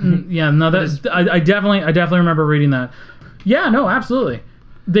 Yeah, I definitely remember reading that. Yeah, no, absolutely.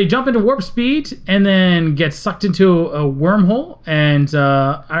 They jump into warp speed and then get sucked into a wormhole. And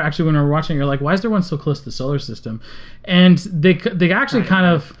actually, when we were watching, you're like, "Why is there one so close to the solar system?" And they actually kind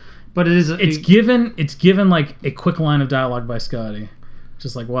of, but it's given like a quick line of dialogue by Scotty,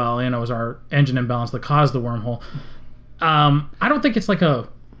 just like, "Well, it was our engine imbalance that caused the wormhole." I don't think it's like a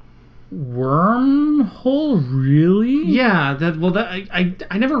wormhole, really. Yeah,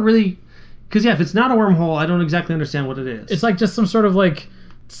 I never really, because if it's not a wormhole, I don't exactly understand what it is. It's like just some sort of like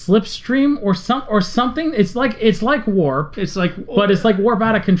slipstream or something. It's like warp. But it's like warp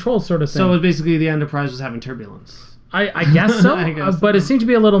out of control sort of thing. So basically, the Enterprise was having turbulence. I guess so, but it seemed to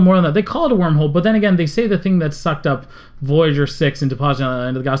be a little more than that. They call it a wormhole, but then again, they say the thing that sucked up Voyager 6 and deposited on the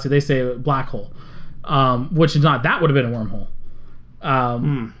end of the galaxy, they say a black hole, which is not. That would have been a wormhole.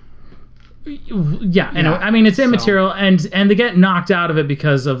 Yeah, anyway, I mean, it's immaterial, and they get knocked out of it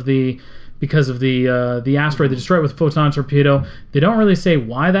because of the asteroid they destroy it with a photon torpedo. They don't really say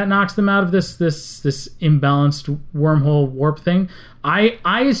why that knocks them out of this imbalanced wormhole warp thing.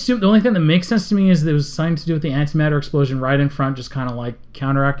 I assume the only thing that makes sense to me is that it was something to do with the antimatter explosion right in front, just kind of like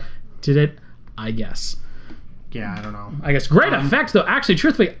counteracted it, I guess. Yeah, I don't know. I guess great effects though. Actually,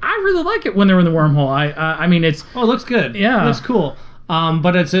 truthfully, I really like it when they're in the wormhole. I mean, it's it looks good. Yeah, it looks cool.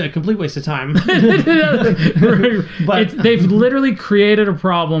 But it's a complete waste of time. But they've literally created a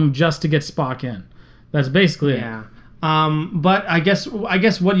problem just to get Spock in. That's basically it. But I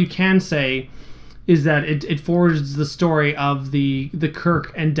guess what you can say is that it forwards the story of the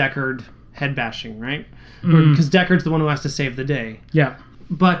Kirk and Deckard head bashing, right? Because Deckard's the one who has to save the day. Yeah.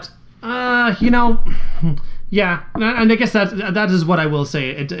 But yeah, and I guess that is what I will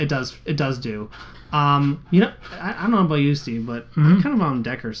say. It does do. I don't know about you, Steve, but I'm kind of on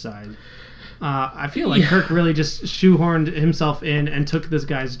Decker's side. I feel like Kirk really just shoehorned himself in and took this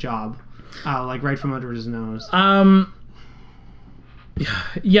guy's job, like right from under his nose.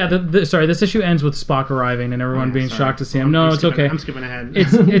 Yeah. This issue ends with Spock arriving and everyone being shocked to see him. No, it's okay. I'm skipping ahead.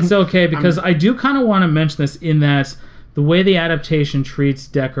 It's okay because I do kind of want to mention this in that the way the adaptation treats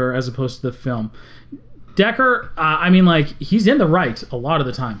Decker as opposed to the film. Decker, he's in the right a lot of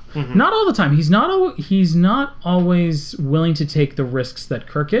the time. Mm-hmm. Not all the time. He's not always willing to take the risks that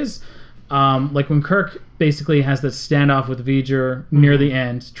Kirk is. Like when Kirk basically has this standoff with V'ger near the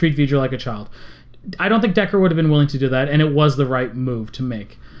end, treat V'ger like a child. I don't think Decker would have been willing to do that, and it was the right move to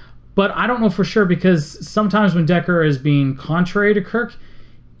make. But I don't know for sure because sometimes when Decker is being contrary to Kirk,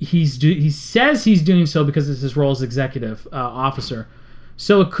 he says he's doing so because it's his role as executive officer.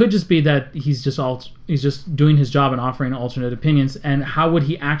 So it could just be that he's just doing his job and offering alternate opinions. And how would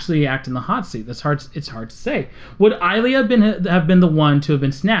he actually act in the hot seat? It's hard to say. Would Ilia have been the one to have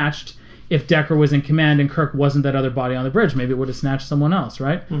been snatched if Decker was in command and Kirk wasn't that other body on the bridge? Maybe it would have snatched someone else,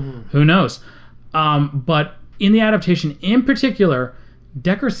 right? Mm-hmm. Who knows? But in the adaptation in particular,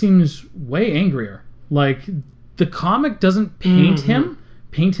 Decker seems way angrier. Like the comic doesn't paint him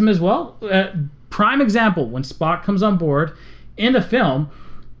as well. Prime example, when Spock comes on board. In the film,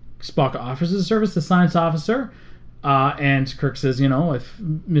 Spock offers his service to science officer, and Kirk says, if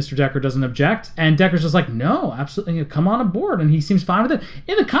Mr. Decker doesn't object, and Decker's just like, no, absolutely, come on aboard, and he seems fine with it.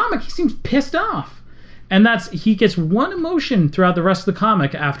 In the comic, he seems pissed off, and he gets one emotion throughout the rest of the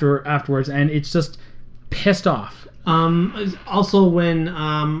comic afterwards, and it's just pissed off. Also, when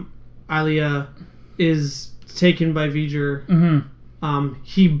Ilia is taken by V'ger.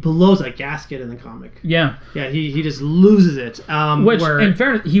 He blows a gasket in the comic. Yeah. Yeah, he just loses it. In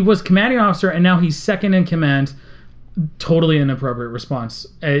fairness, he was commanding officer, and now he's second in command. Totally inappropriate response.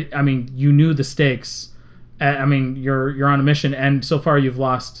 I mean, you knew the stakes. You're on a mission, and so far you've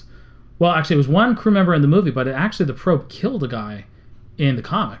lost... Well, actually, it was one crew member in the movie, but the probe killed a guy in the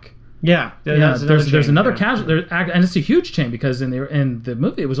comic. Yeah, there's another casualty, and it's a huge chain because in the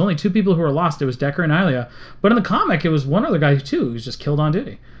movie it was only two people who were lost. It was Decker and Ilia, but in the comic it was one other guy too who was just killed on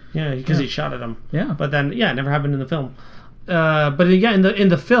duty. Yeah, because he shot at him. Yeah, but then it never happened in the film. But yeah, in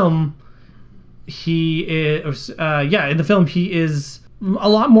the film, he is in the film he is a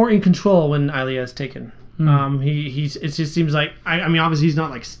lot more in control when Ilia is taken. It just seems like obviously he's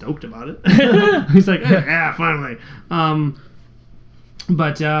not like stoked about it. He's like finally.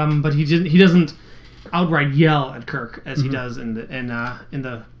 But he doesn't outright yell at Kirk as he does in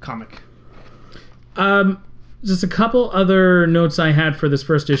the comic. just a couple other notes I had for this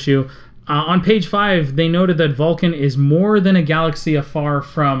first issue. On page 5, they noted that Vulcan is more than a galaxy afar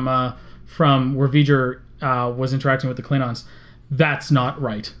from where V'ger was interacting with the Klingons. That's not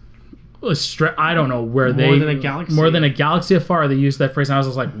right. I don't know where More than a galaxy? More than a galaxy afar, they used that phrase, and I was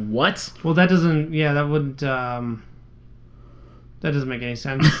just like, what? Well, that doesn't... Yeah, that wouldn't... that doesn't make any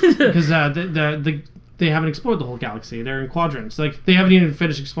sense. Because they haven't explored the whole galaxy. They're in quadrants. Like, they haven't even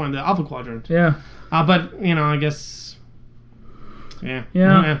finished exploring the Alpha Quadrant. Yeah. But, I guess...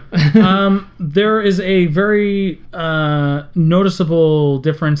 Yeah. There is a very noticeable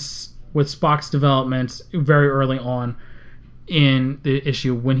difference with Spock's development very early on in the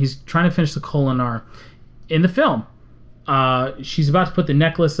issue when he's trying to finish the Kolinahr. In the film, she's about to put the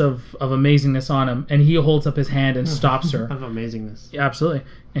necklace of amazingness on him, and he holds up his hand and stops her. Of amazingness. Yeah, absolutely.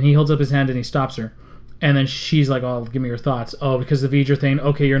 And he holds up his hand and he stops her. And then she's like, oh, give me your thoughts. Oh, because the V'ger thing,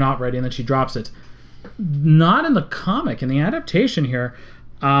 okay, you're not ready. And then she drops it. Not in the comic. In the adaptation here,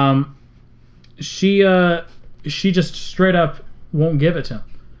 she just straight up won't give it to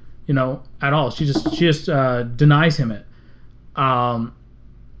him, at all. She just denies him it. And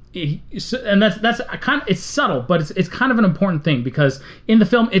that's kind of, it's subtle, but it's kind of an important thing, because in the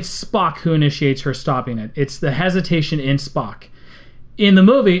film it's Spock who initiates her stopping it. It's the hesitation in Spock. In the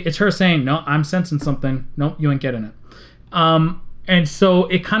movie, it's her saying, no, I'm sensing something. Nope, you ain't getting it. And so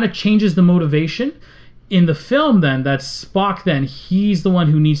it kind of changes the motivation. In the film, then, that's Spock, then, he's the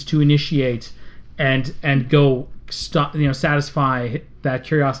one who needs to initiate and go stop, satisfy that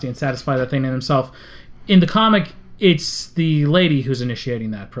curiosity and satisfy that thing in himself. In the comic, it's the lady who's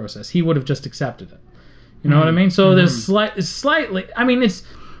initiating that process. He would have just accepted it. You know what I mean? So there's slightly... I mean, it's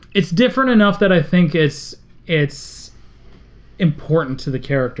different enough that I think it's important to the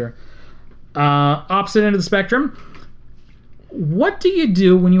character. Opposite end of the spectrum. What do you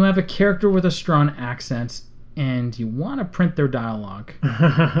do when you have a character with a strong accent and you want to print their dialogue?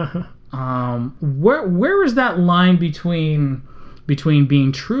 Where is that line between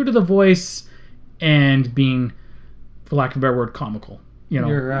being true to the voice and being, for lack of a better word, comical?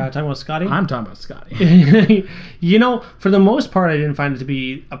 You're talking about Scotty? I'm talking about Scotty. For the most part, I didn't find it to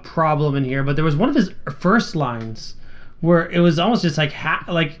be a problem in here, but there was one of his first lines where it was almost just like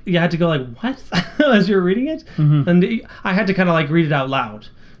you had to go like, what? As you were reading it. Mm-hmm. And I had to kind of like read it out loud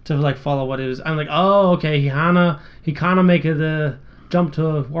to like follow what it was. I'm like, oh, okay, he kind of make the jump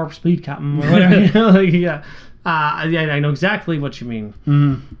to warp speed, Captain, or whatever. Yeah, I know exactly what you mean.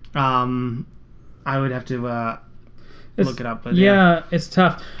 Mm-hmm. I would have to look it up. But yeah, it's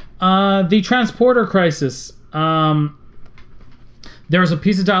tough. The transporter crisis. There was a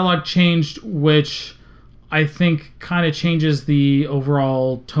piece of dialogue changed, which I think kind of changes the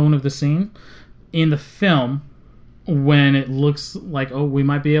overall tone of the scene. In the film, when it looks like, oh, we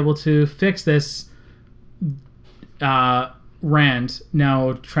might be able to fix this, Rand,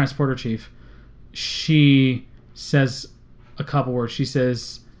 now transporter chief, she says a couple words. She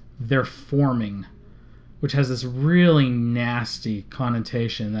says, they're forming, which has this really nasty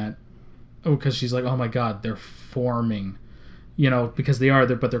connotation that, because she's like, oh my God, they're forming. Because they are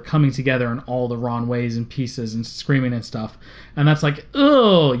there, but they're coming together in all the wrong ways and pieces and screaming and stuff. And that's like,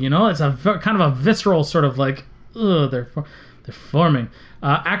 oh, it's a kind of a visceral sort of like, oh, they're forming.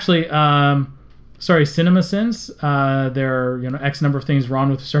 Actually, CinemaSins, there are, X number of things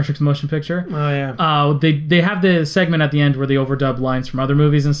wrong with Star Trek's motion picture. Oh, yeah. They have the segment at the end where they overdub lines from other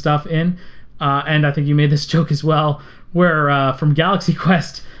movies and stuff in. And I think you made this joke as well, where from Galaxy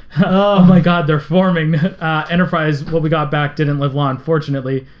Quest, oh my God, they're forming. Enterprise, what we got back didn't live long,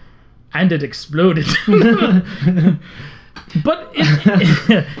 fortunately, and it exploded. But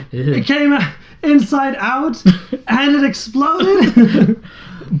it came inside out and it exploded.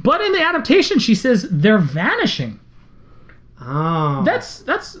 But in the adaptation, she says they're vanishing. Oh, that's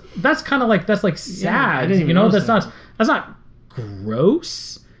kind of like, that's like sad. Yeah, I didn't even notice that's not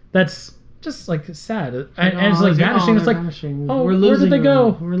gross. That's just like sad, and it's like vanishing. It's like, vanishing. Oh, where did they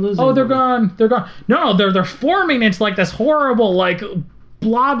go? We're losing. Oh, they're gone. They're gone. No, they're forming. It's like this horrible, like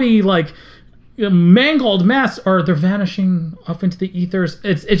blobby, like mangled mess, or they're vanishing up into the ethers.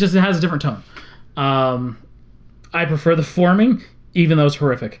 It has a different tone. I prefer the forming, even though it's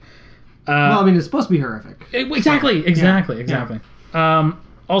horrific. Well, I mean, it's supposed to be horrific. Exactly. Yeah.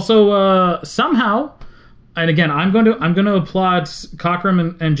 Also, somehow. And again, I'm going to applaud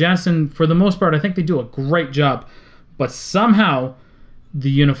Cockrum and Jansen for the most part. I think they do a great job, but somehow the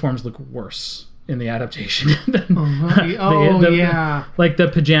uniforms look worse in the adaptation. Yeah, like the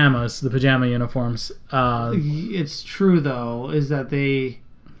pajama uniforms. It's true though, is that there's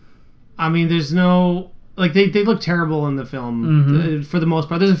no, like they look terrible in the film for the most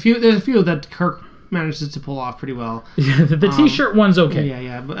part. There's a few that Kirk manages to pull off pretty well. Yeah, the T-shirt one's okay.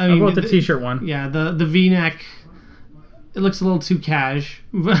 Yeah. But I mean, the T-shirt one. Yeah, the V-neck. It looks a little too cash,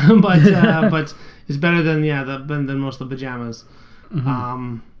 but it's better than than most of the pajamas.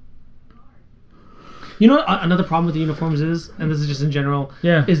 Mm-hmm. You know, another problem with the uniforms is, and this is just in general,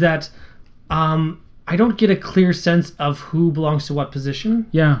 is that I don't get a clear sense of who belongs to what position.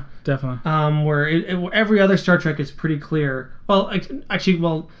 Yeah, definitely. Where every other Star Trek is pretty clear. Well, actually,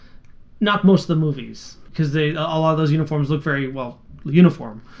 not most of the movies, because a lot of those uniforms look very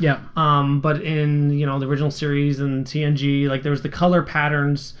uniform. Yeah. But in the original series and TNG, like there was the color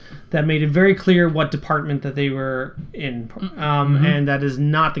patterns that made it very clear what department that they were in, and that is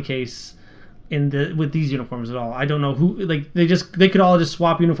not the case with these uniforms at all. I don't know who, like they could all just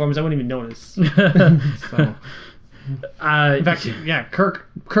swap uniforms. I wouldn't even notice. So, in fact, yeah,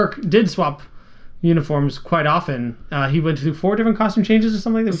 Kirk did swap uniforms quite often. He went through 4 different costume changes or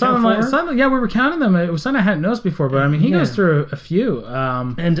something like that. Yeah, we were counting them. It was something I hadn't noticed before, but I mean, he goes through a few.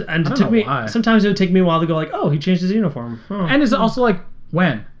 And it took me why. Sometimes it would take me a while to go like, oh, he changed his uniform. Oh. And it's also like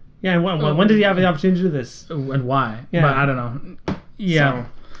when. Yeah, when did he have the opportunity to do this? And why? Yeah. But I don't know. Yeah.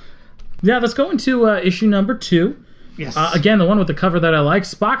 Yeah, let's go into issue number 2. Yes. Again, the one with the cover that I like.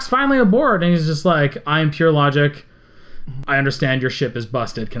 Spock's finally aboard, and he's just like, I am pure logic. I understand your ship is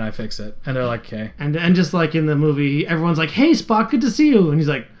busted. Can I fix it? And they're like, okay. And just like in the movie, everyone's like, hey, Spock, good to see you. And he's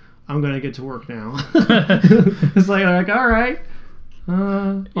like, I'm going to get to work now. It's like, all right.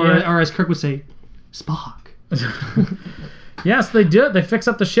 Or as Kirk would say, Spock. Yes, they do it. They fix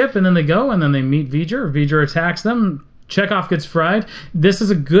up the ship, and then they go, and then they meet V'ger. V'ger attacks them. Chekhov gets fried. This is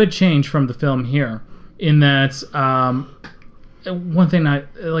a good change from the film here, in that one thing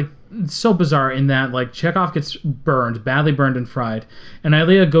it's so bizarre in that like Chekhov gets badly burned and fried, and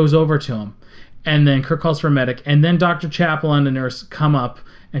Ilia goes over to him, and then Kirk calls for a medic, and then Dr. Chapel and the nurse come up,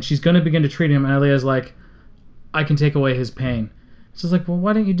 and she's going to begin to treat him, and Ilia's like, I can take away his pain. She's like, well,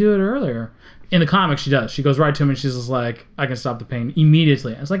 why didn't you do it earlier? In the comics, she does. She goes right to him and she's just like, I can stop the pain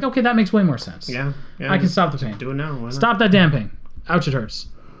immediately. I was like, okay, that makes way more sense. Yeah. I can stop the pain. Do it now. Stop that damn pain. Ouch, it hurts.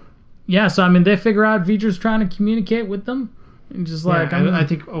 Yeah, so I mean, they figure out V'ger's trying to communicate with them. And just like, I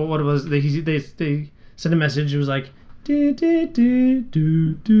think what it was, they sent a message. It was like, do do do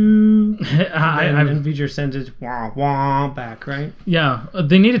do do. And V'ger sent it wah wah back, right? Yeah,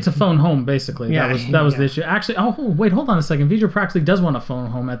 they needed to phone home basically. Yeah, that was the issue. Actually, wait, hold on a second. V'ger practically does want to phone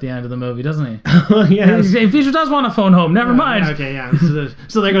home at the end of the movie, doesn't he? Yes. V'ger does want to phone home. Never mind. Okay, yeah.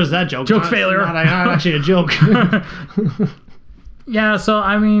 So there goes that joke. Joke failure. Not actually a joke. Yeah. So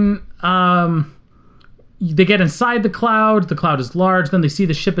I mean, they get inside the cloud. The cloud is large. Then they see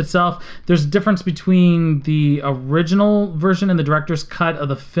the ship itself. There's a difference between the original version and the director's cut of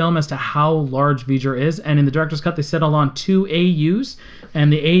the film as to how large V'ger is. And in the director's cut, they settled on 2 AUs.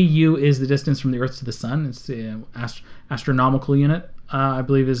 And the AU is the distance from the Earth to the Sun. It's the astronomical unit, I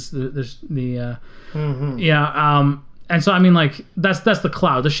believe, is the yeah. And so I mean, like that's the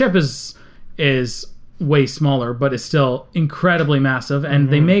cloud. The ship is way smaller, but it's still incredibly massive, and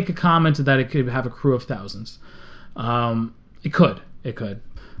they make a comment that it could have a crew of thousands. It could,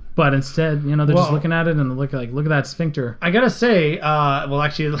 but instead, they're just looking at it and look at that sphincter. I gotta say,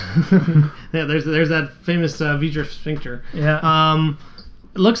 actually, yeah, there's that famous V'ger sphincter. Yeah.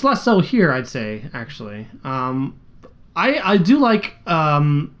 It looks less so here, I'd say. Actually, I do like.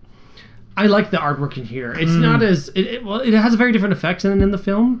 I like the artwork in here. It's not as it has a very different effect than in the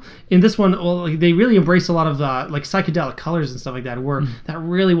film. In this one, they really embrace a lot of psychedelic colors and stuff like that. Where that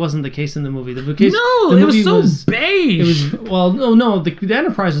really wasn't the case in the movie. The movie was beige. It was the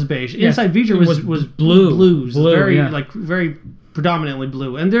Enterprise was beige. Yes, inside V'ger was blues, very predominantly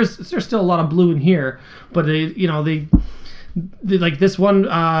blue. And there's still a lot of blue in here, but they like this one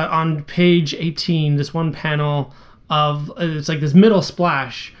on page 18. This one panel of it's like this middle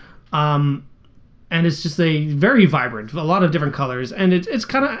splash. And it's just very vibrant, a lot of different colors, and it's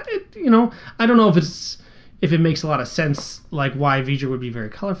kind of I don't know if it makes a lot of sense, like why V'ger would be very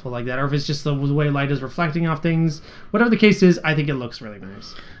colorful like that, or if it's just the way light is reflecting off things. Whatever the case is, I think it looks really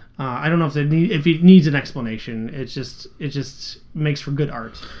nice. I don't know if it needs an explanation. It just makes for good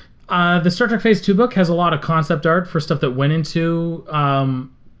art. The Star Trek Phase 2 book has a lot of concept art for stuff that went into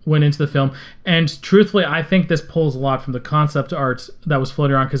the film, and truthfully I think this pulls a lot from the concept art that was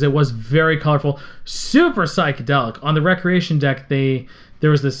floating around, because it was very colorful, super psychedelic. On the recreation deck there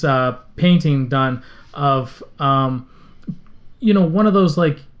was this painting done of one of those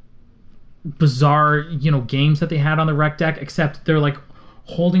like bizarre games that they had on the rec deck, except they're like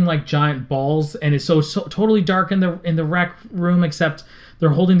holding like giant balls, and it's so totally dark in the rec room, except they're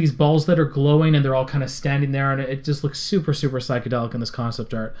holding these balls that are glowing, and they're all kind of standing there, and it just looks super, super psychedelic in this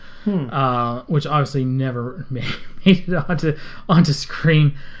concept art, which obviously never made it onto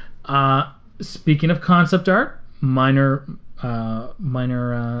screen. Speaking of concept art, minor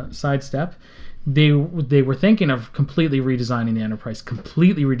sidestep. They were thinking of completely redesigning the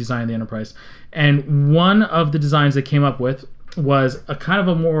Enterprise, and one of the designs they came up with was a kind of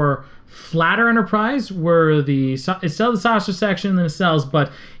a more flatter Enterprise, where it still the saucer section and the cells,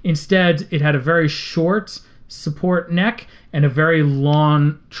 but instead it had a very short support neck and a very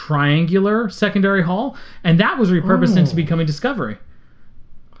long triangular secondary hull, and that was repurposed into becoming Discovery.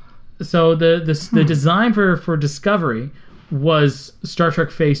 So the design for Discovery was Star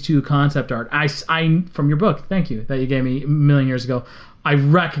Trek Phase 2 concept art. I from your book, thank you, that you gave me a million years ago. I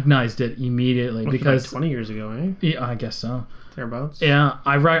recognized it immediately because like 20 years ago, eh? Yeah, I guess so. Thereabouts. Yeah,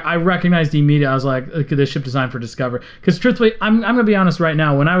 I recognized it immediately. I was like, the ship design for Discovery. Because truthfully, I'm gonna be honest right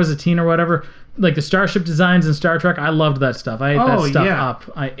now. When I was a teen or whatever, like the starship designs in Star Trek, I loved that stuff. I ate that stuff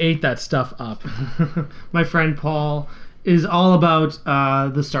up. I ate that stuff up. My friend Paul is all about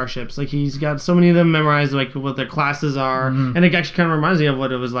the starships. Like, he's got so many of them memorized, like what their classes are, and it actually kind of reminds me of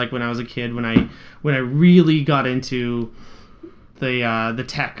what it was like when I was a kid, when I really got into the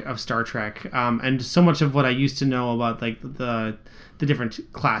tech of Star Trek, and so much of what I used to know about like the different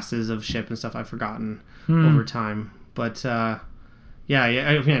classes of ship and stuff I've forgotten over time. But man,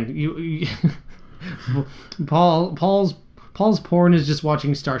 you Paul's porn is just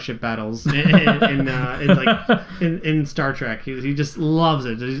watching starship battles in Star Trek. He just loves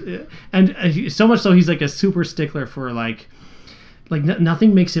it, and so much so he's like a super stickler for like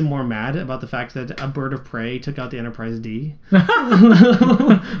nothing makes him more mad about the fact that a bird of prey took out the Enterprise D.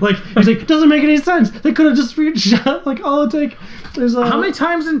 Like, he's like, doesn't make any sense. They could have just reached out. Like, all it take is how many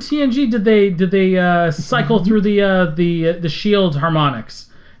times in TNG did they cycle through the shield harmonics?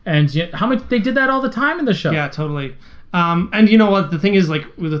 And how much they did that all the time in the show? Yeah, totally. And you know what the thing is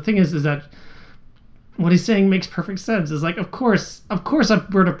that what he's saying makes perfect sense. Is like, of course a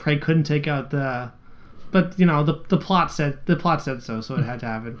bird of prey couldn't take out the. But you know, the plot said so it had to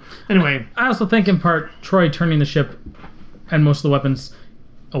happen. Anyway, I also think in part Troy turning the ship and most of the weapons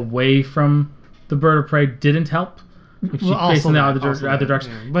away from the bird of prey didn't help. Like, she's facing the other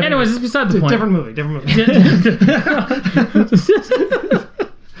direction. Yeah. But anyways, it's beside the point. Different movie.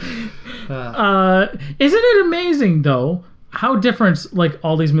 Isn't it amazing though how different like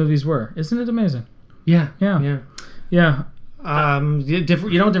all these movies were? Isn't it amazing? Yeah.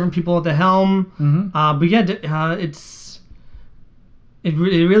 Different people at the helm. But yeah, it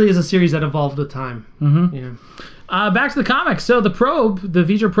really is a series that evolved with time. Yeah. Back to the comics. So the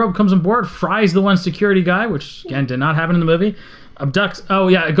V'ger probe comes on board, fries the one security guy, which again did not happen in the movie. Abducts. Oh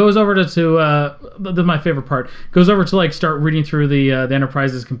yeah, it goes over to my favorite part. Goes over to like start reading through the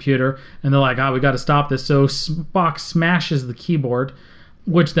Enterprise's computer, and they're like, we got to stop this. So Spock smashes the keyboard,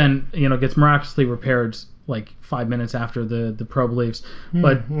 which then gets miraculously repaired like 5 minutes after the probe leaves.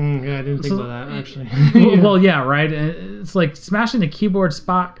 But yeah, I didn't think about that actually. Well, yeah, right. It's like smashing the keyboard,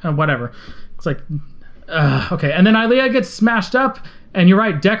 Spock, whatever. It's like okay, and then Ilia gets smashed up, and you're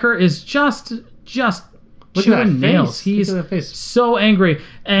right. Decker is just chewing nails. He's so angry,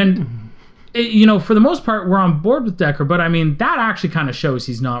 and for the most part, we're on board with Decker. But I mean, that actually kind of shows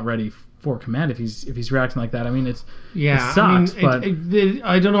he's not ready for command if he's reacting like that. I mean, it sucks. But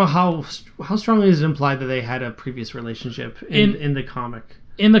I don't know how strongly is it implied that they had a previous relationship in the comic.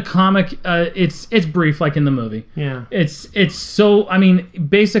 In the comic, it's brief, like in the movie. Yeah, it's so. I mean,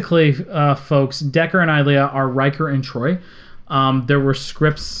 basically, folks, Decker and Ilia are Riker and Troy. There were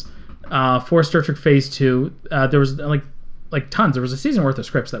scripts for Star Trek Phase 2. There was like tons. There was a season worth of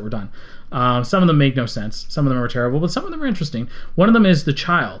scripts that were done. Some of them made no sense. Some of them were terrible, but some of them were interesting. One of them is The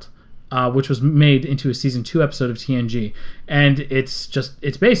Child, which was made into a season 2 episode of TNG, and it's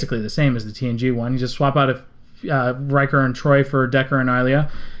basically the same as the TNG one. You just swap out Riker and Troy for Decker and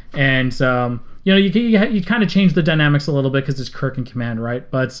Ilia, and you kind of change the dynamics a little bit because it's Kirk in command, right?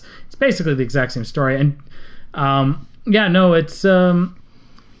 But it's basically the exact same story. And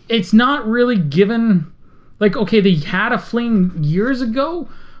it's not really given. Like, okay, they had a fling years ago,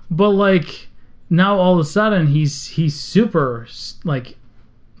 but like now all of a sudden he's super like.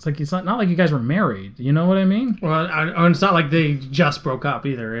 It's like it's not like you guys were married. You know what I mean? Well, it's not like they just broke up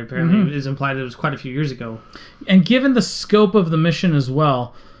either. Apparently, it is implied it was quite a few years ago. And given the scope of the mission as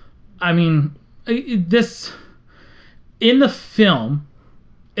well, I mean, this in the film,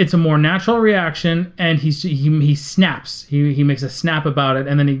 it's a more natural reaction, and he snaps. He makes a snap about it,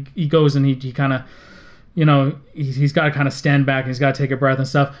 and then he goes and he kind of he's got to kind of stand back and he's got to take a breath and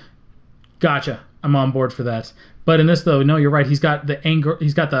stuff. Gotcha. I'm on board for that. But in this, though, no, you're right. He's got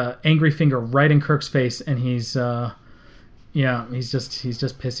the angry finger right in Kirk's face, and he's just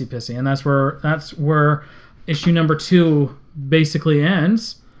pissy, and that's where issue number 2 basically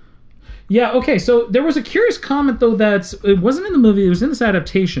ends. Yeah. Okay. So there was a curious comment though it wasn't in the movie. It was in this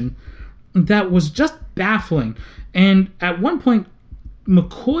adaptation that was just baffling. And at one point,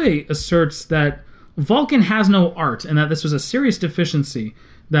 McCoy asserts that Vulcan has no art, and that this was a serious deficiency.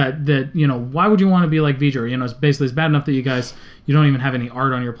 That why would you want to be like V'ger? It's bad enough that you don't even have any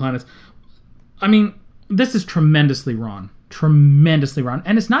art on your planets. I mean, this is tremendously wrong,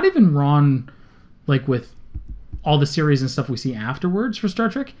 and it's not even wrong, like with all the series and stuff we see afterwards for Star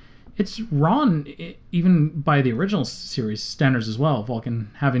Trek. It's wrong even by the original series standards as well. Vulcan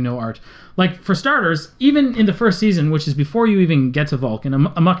having no art, like for starters, even in the first season, which is before you even get to Vulcan.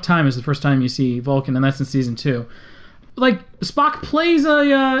 Amok Time is the first time you see Vulcan, and that's in season 2. Like Spock plays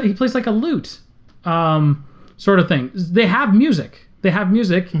like a lute, sort of thing. They have music.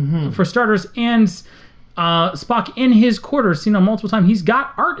 For starters, and Spock in his quarters, multiple times. He's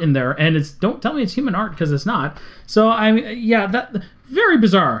got art in there, and don't tell me it's human art, because it's not. So that very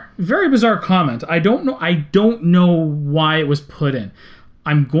bizarre comment. I don't know why it was put in.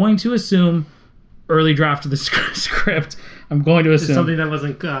 I'm going to assume early draft of the script. I'm going to assume it's something that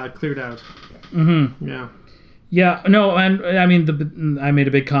wasn't cleared out. Mm-hmm. Yeah. Yeah, no, and I mean, I made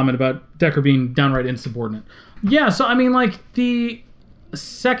a big comment about Decker being downright insubordinate. Yeah, so I mean, like the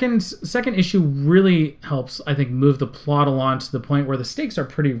second issue really helps, I think, move the plot along to the point where the stakes are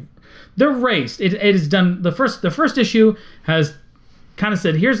they're raised. It is done. The first issue has kind of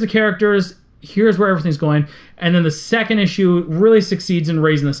said, here's the characters, here's where everything's going, and then the second issue really succeeds in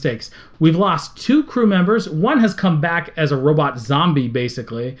raising the stakes. We've lost 2 crew members. One has come back as a robot zombie,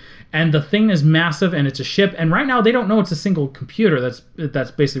 basically, and the thing is massive, and it's a ship, and right now they don't know it's a single computer that's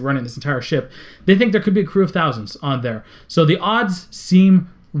basically running this entire ship. They think there could be a crew of thousands on there. So the odds seem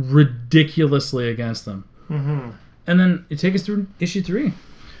ridiculously against them. Mm-hmm. And then you take us through issue 3.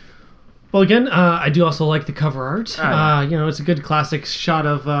 Well, again, I do also like the cover art. It's a good classic shot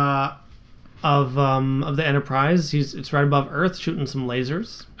of the Enterprise. It's right above Earth, shooting some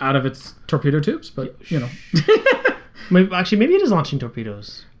lasers out of its torpedo tubes, but maybe it is launching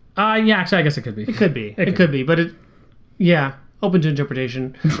torpedoes. Actually, I guess it could be. It could be, but open to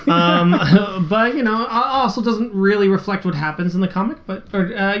interpretation. But also doesn't really reflect what happens in the comic.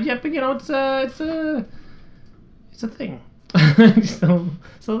 It's a thing.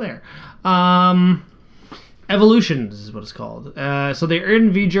 so there. Evolutions is what it's called. So they're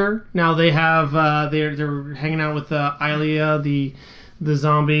in V'ger now. They have they're hanging out with Ilia, the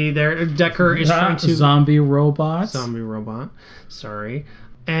zombie. Decker is trying to zombie robot. Sorry,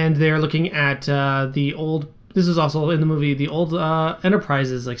 and they're looking at the old. This is also in the movie. The old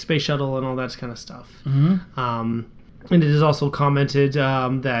Enterprises, like space shuttle and all that kind of stuff. Mm-hmm. And it is also commented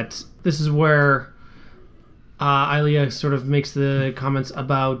that this is where Ilia sort of makes the comments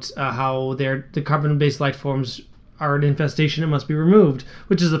about how the carbon-based life forms are an infestation and must be removed,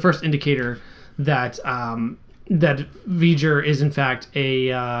 which is the first indicator that that V'ger is in fact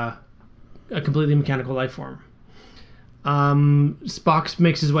a completely mechanical life form. Spock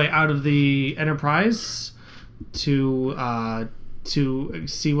makes his way out of the Enterprise to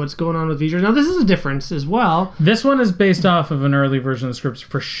see what's going on with V'ger. Now, this is a difference as well. This one is based off of an early version of the script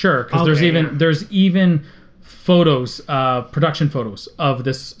for sure, because there's even photos, production photos of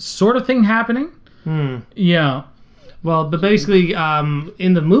this sort of thing happening. Yeah. Well, but basically,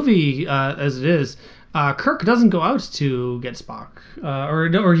 in the movie, as it is, Kirk doesn't go out to get Spock,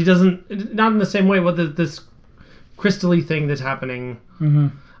 or he doesn't, not in the same way with this crystally thing that's happening.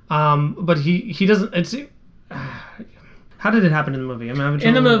 Mm-hmm. But he doesn't. It's how did it happen in the movie?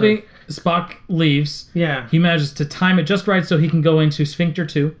 In the movie, Spock leaves. Yeah. He manages to time it just right so he can go into Sphincter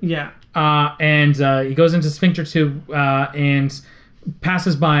 2. Yeah. And he goes into Sphincter 2 and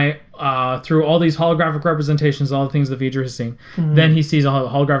passes by through all these holographic representations, all the things the V'ger has seen. Mm-hmm. Then he sees a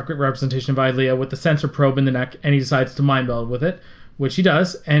holographic representation of Ilia with the sensor probe in the neck, and he decides to mind meld with it, which he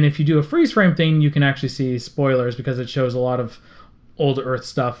does. And if you do a freeze frame thing, you can actually see spoilers because it shows a lot of old Earth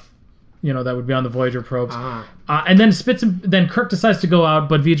stuff, that would be on the Voyager probes. And then Kirk decides to go out,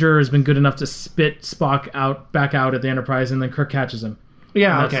 but V'ger has been good enough to spit Spock back out at the Enterprise, and then Kirk catches him.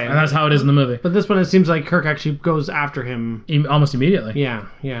 Yeah, and that's how it is in the movie. But this one, it seems like Kirk actually goes after him almost immediately. Yeah.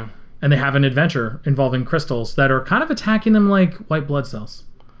 And they have an adventure involving crystals that are kind of attacking them like white blood cells.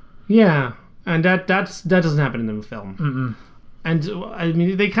 Yeah, and that doesn't happen in the film. Mm-mm. And I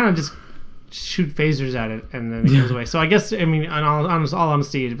mean, they kind of just shoot phasers at it, and then it goes away. So I guess, I mean, in all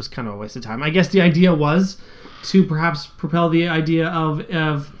honesty, it was kind of a waste of time. I guess the idea was to perhaps propel the idea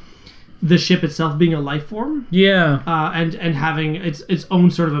of the ship itself being a life form. Yeah. And having its own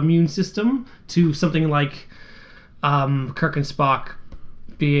sort of immune system to something like Kirk and Spock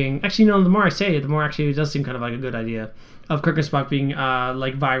being... Actually, no, the more I say it, the more actually it does seem kind of like a good idea of Kirk and Spock being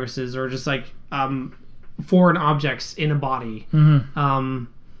like viruses or just like foreign objects in a body. Mm-hmm.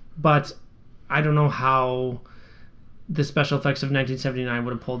 But I don't know how the special effects of 1979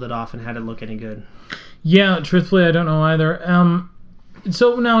 would have pulled it off and had it look any good. Yeah, truthfully, I don't know either.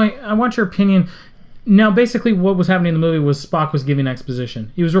 So now I want your opinion. Now, basically, what was happening in the movie was Spock was giving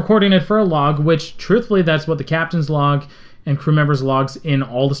exposition. He was recording it for a log, which, truthfully, that's what the captain's log and crew members' logs in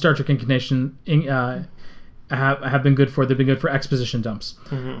all the Star Trek incarnation have been good for. They've been good for exposition dumps.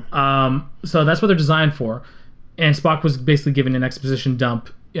 Mm-hmm. So that's what they're designed for. And Spock was basically giving an exposition dump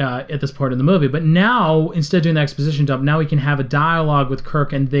at this part in the movie. But now, instead of doing the exposition dump, now we can have a dialogue with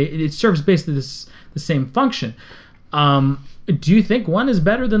Kirk, and it serves basically the same function. Do you think one is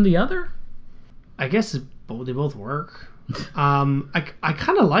better than the other? I guess they both work. I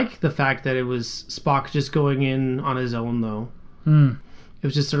kind of like the fact that it was Spock just going in on his own, though. It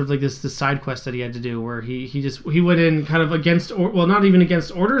was just sort of like this side quest that he had to do, where he went in kind of against, not even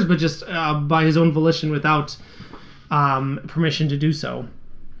against orders, but just by his own volition without permission to do so,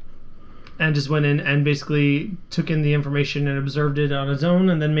 and just went in and basically took in the information and observed it on his own,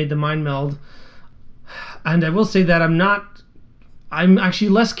 and then made the mind meld. And I will say that I'm actually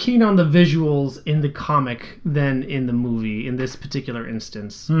less keen on the visuals in the comic than in the movie in this particular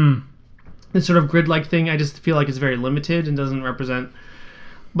instance. This sort of grid-like thing, I just feel like it's very limited and doesn't represent...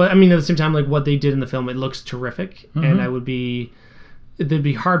 But, I mean, at the same time, like, what they did in the film, it looks terrific. And they'd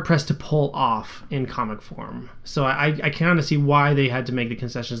be hard-pressed to pull off in comic form. So I kind of see why they had to make the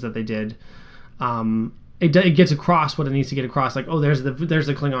concessions that they did. It gets across what it needs to get across. Like, oh, there's the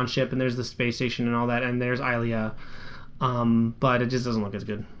Klingon ship, and there's the space station and all that, and there's Ilia. But it just doesn't look as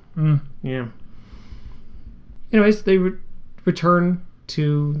good. Yeah. Anyways, they return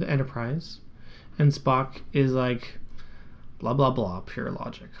to the Enterprise, and Spock is like, blah blah blah, pure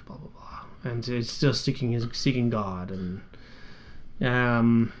logic, blah blah blah, and it's still seeking God, and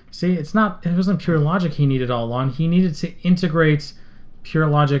see, it wasn't pure logic he needed all along. He needed to integrate pure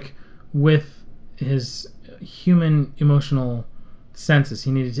logic with his human emotional senses. He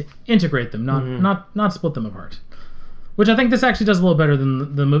needed to integrate them, not split them apart. Which I think this actually does a little better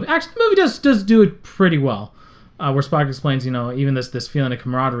than the movie. Actually, the movie does do it pretty well. Where Spock explains, even this feeling of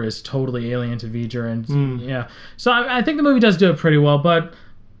camaraderie is totally alien to V'ger, and yeah. So I think the movie does do it pretty well, but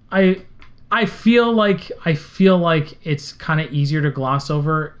I feel like it's kind of easier to gloss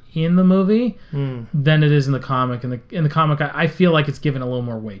over in the movie than it is in the comic. In the comic, I feel like it's given a little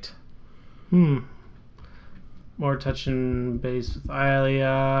more weight. More touching base with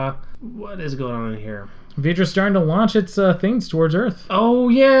Ilia. What is going on in here? V'ger's starting to launch its things towards Earth. Oh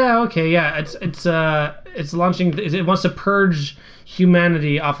yeah, okay, yeah. It's launching. It wants to purge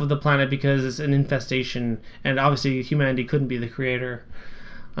humanity off of the planet because it's an infestation, and obviously humanity couldn't be the creator.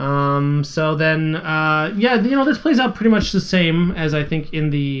 So then, this plays out pretty much the same as I think in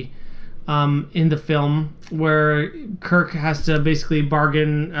the film, where Kirk has to basically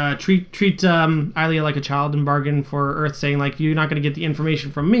bargain, treat Ilia like a child and bargain for Earth, saying like, you're not going to get the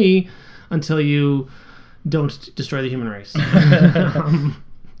information from me until you don't destroy the human race. And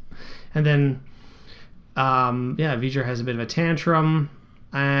then, V'ger has a bit of a tantrum,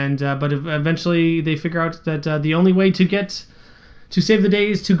 and but eventually they figure out that the only way to save the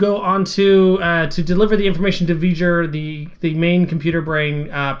day is to go on to deliver the information to V'ger, the main computer brain,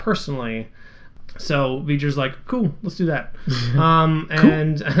 personally. So V'ger's like, cool, let's do that.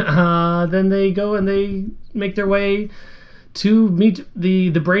 And then they go and they make their way to meet the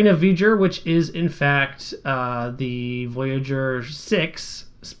brain of V'ger, which is in fact the Voyager 6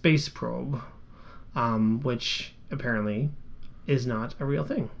 space probe, which apparently is not a real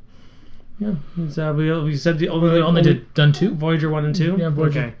thing. Yeah, we said the only done 2, Voyager 1 and 2. Yeah,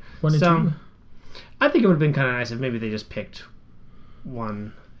 Voyager 1 and 2. I think it would have been kind of nice if maybe they just picked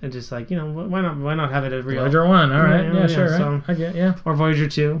one and just like, why not have it a real Voyager 1? All right, yeah, sure. So, right. I get, yeah. Or Voyager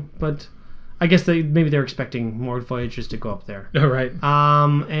 2, but I guess maybe they're expecting more Voyagers to go up there. Oh, right.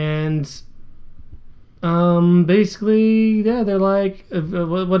 Basically, yeah, they're like,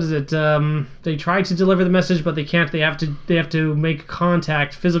 what is it? They try to deliver the message, but they can't. They have to make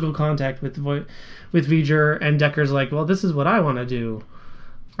physical contact with V'ger, and Decker's like, well, this is what I want to do.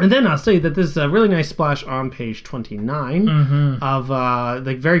 And then I'll say that this is a really nice splash on page 29 of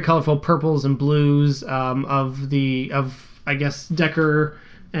very colorful purples and blues of I guess Decker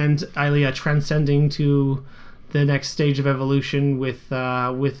and Ilia transcending to the next stage of evolution with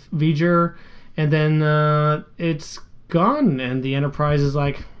V'ger, and then it's gone, and the Enterprise is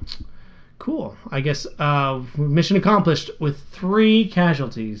like, cool, I guess mission accomplished with 3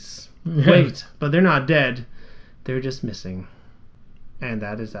 casualties. Wait, but they're not dead, they're just missing, and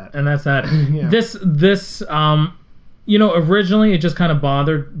that is that. And that's that. Yeah. This originally it just kind of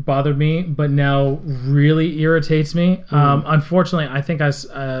bothered me, but now really irritates me. Unfortunately, I think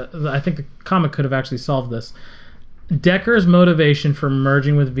the comic could have actually solved this. Decker's motivation for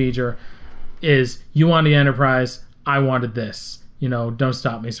merging with V'ger is, you want the Enterprise, I wanted this. Don't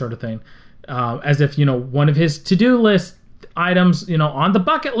stop me, sort of thing. As if, one of his to-do list items, on the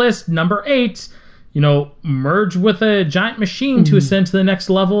bucket list, number 8, merge with a giant machine to ascend to the next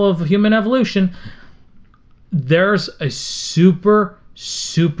level of human evolution. There's a super,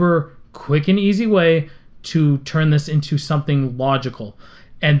 super quick and easy way to turn this into something logical.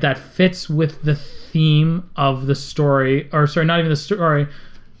 And that fits with the theme of the story. Or, sorry, not even the story.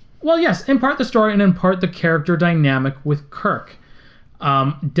 Well, yes, in part the story and in part the character dynamic with Kirk.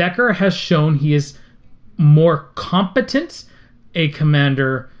 Decker has shown he is more competent a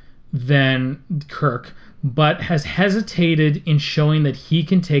commander than Kirk, but has hesitated in showing that he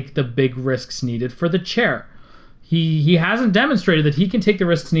can take the big risks needed for the chair. He hasn't demonstrated that he can take the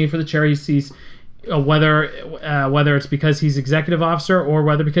risks needed for the chair. He sees whether it's because he's executive officer or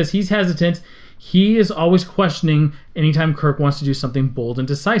whether because he's hesitant, he is always questioning anytime Kirk wants to do something bold and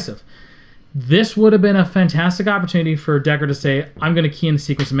decisive. This would have been a fantastic opportunity for Decker to say, I'm going to key in the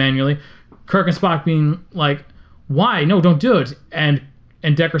sequence manually. Kirk and Spock being like, why? No, don't do it. And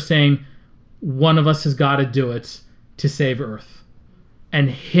Decker saying, one of us has got to do it to save Earth. And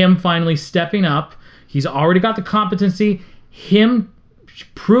him finally stepping up. He's already got the competency. Him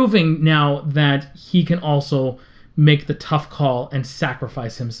proving now that he can also make the tough call and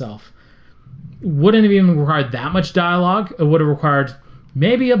sacrifice himself. Wouldn't have even required that much dialogue. It would have required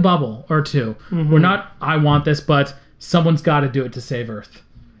maybe a bubble or 2. We're not, I want this, but someone's got to do it to save Earth.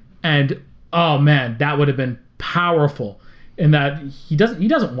 And, oh man, that would have been powerful in that he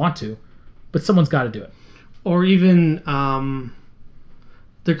doesn't want to, but someone's got to do it. Or even,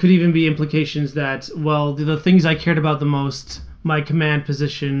 there could even be implications that, well, the things I cared about the most, my command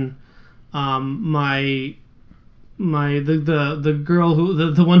position, the girl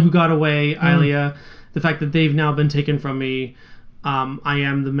who, the one who got away, Ilia, the fact that they've now been taken from me, I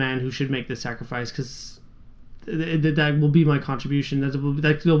am the man who should make this sacrifice, because that will be my contribution. That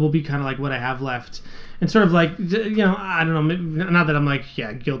will be kind of like what I have left. And sort of like, I don't know, not that I'm like,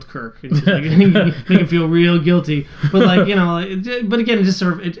 yeah, guilt Kirk. It's like, make him feel real guilty. But like, but again, it just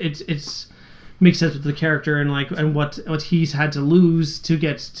sort of, it's makes sense with the character and what he's had to lose to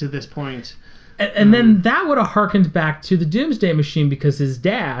get to this point. And then that would have harkened back to the Doomsday Machine, because his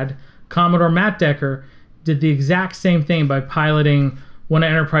dad, Commodore Matt Decker, did the exact same thing by piloting one of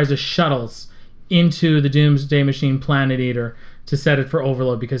Enterprise's shuttles into the Doomsday Machine Planet Eater to set it for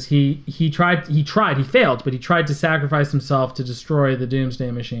overload, because he failed, but he tried to sacrifice himself to destroy the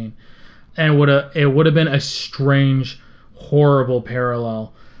Doomsday Machine. And it would have been a strange, horrible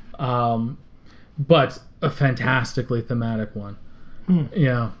parallel, but a fantastically thematic one.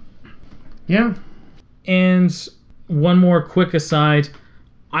 Yeah. And one more quick aside,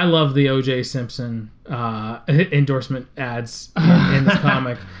 I love the O.J. Simpson endorsement ads in this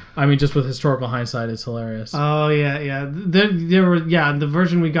comic. I mean, just with historical hindsight, it's hilarious. Oh yeah. There were the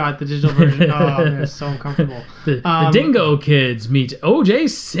version we got, the digital version. Oh, man, it's so uncomfortable. The Dingo Kids meet O.J.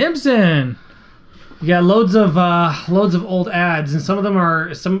 Simpson. Yeah, loads of old ads, and some of them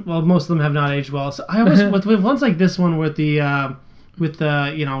most of them have not aged well. So I always with ones like this one with the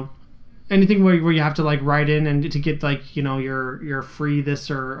anything where you have to like write in and to get like your free this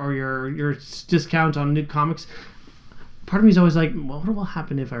or your discount on new comics. Part of me is always like, what will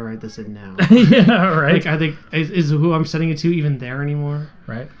happen if I write this in now? Yeah, right. Like, I think is who I'm sending it to even there anymore?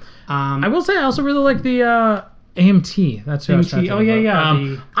 Right. I will say I also really like the AMT. That's what AMT. Oh yeah.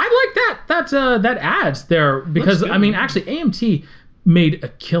 I like that ads there, because I mean, actually AMT made a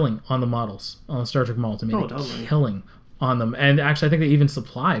killing on the models, on the Star Trek models. They made a killing on them, and actually I think they even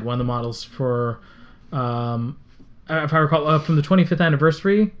supplied one of the models for if I recall, from the 25th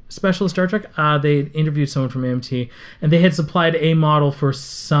anniversary special of Star Trek, they interviewed someone from AMT, and they had supplied a model for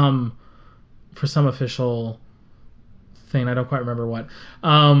some official thing. I don't quite remember what.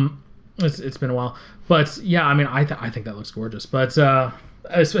 It's been a while, but yeah, I mean, I think that looks gorgeous, but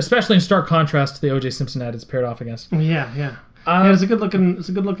especially in stark contrast to the O.J. Simpson ad it's paired off against. Yeah. It's a good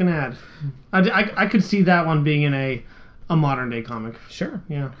looking ad. I could see that one being in a a modern day comic. Sure.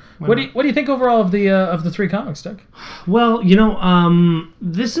 Yeah. What do you think overall of the 3 comics, Doug? Well,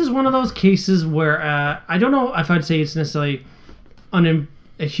 this is one of those cases where I don't know if I'd say it's necessarily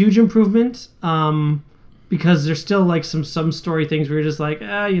a huge improvement, because there's still like some story things where you're just like,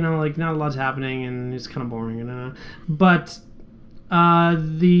 like not a lot's happening and it's kind of boring. But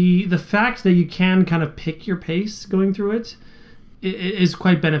the fact that you can kind of pick your pace going through it is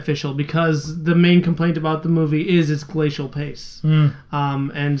quite beneficial, because the main complaint about the movie is its glacial pace.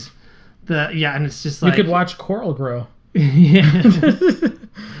 And it's just like you could watch coral grow. Yeah.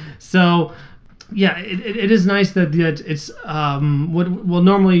 So, yeah, it is nice that it's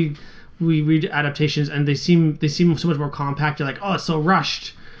normally we read adaptations and they seem so much more compact. You're like, oh, it's so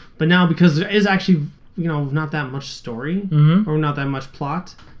rushed. But now, because there is actually not that much story or not that much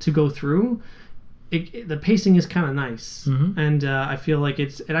plot to go through, the pacing is kind of nice, and I feel like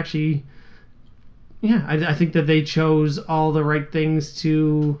it actually, I think that they chose all the right things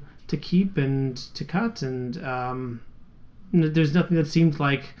to keep and to cut, and there's nothing that seemed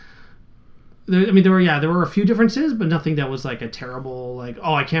like. There were a few differences, but nothing that was like a terrible, like,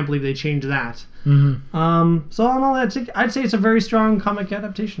 oh, I can't believe they changed that. So all in all, I'd say it's a very strong comic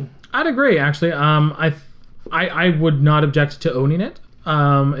adaptation. I'd agree, actually. I would not object to owning it.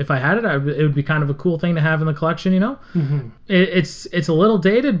 If I had it, it would be kind of a cool thing to have in the collection. It's a little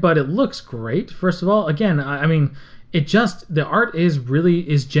dated, but it looks great. First of all, again, the art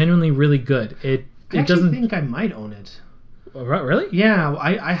is genuinely really good. I think I might own it. Really? Yeah,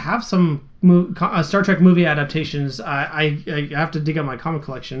 I have some Star Trek movie adaptations. I have to dig out my comic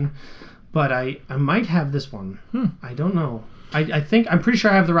collection, but I might have this one. I don't know. I'm pretty sure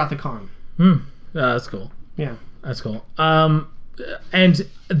I have the Wrath of Khan. That's cool. Yeah, that's cool. And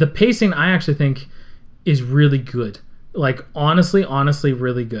the pacing, I actually think, is really good. Like, honestly,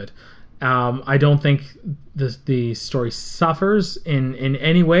 really good. I don't think the story suffers in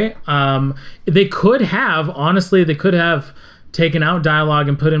any way. They could have taken out dialogue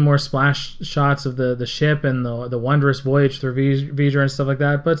and put in more splash shots of the ship and the wondrous voyage through V'ger and stuff like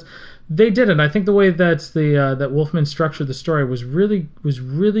that, but they didn't. I think the way that that Wolfman structured the story was really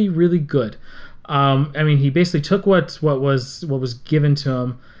good. He basically took what was given to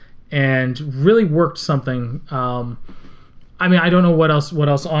him and really worked something. I don't know what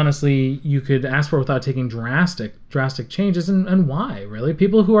else honestly you could ask for without taking drastic changes, and why, really?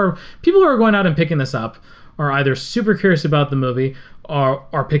 People who are going out and picking this up are either super curious about the movie or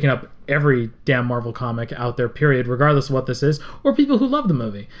are picking up every damn Marvel comic out there, period, regardless of what this is, or people who love the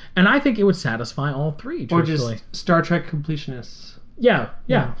movie. And I think it would satisfy all three, truthfully. Or just Star Trek completionists. Yeah.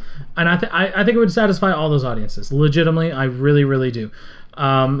 And I think it would satisfy all those audiences. Legitimately, I really do.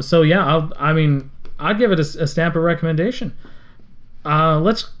 So yeah, I'd give it a stamp of recommendation.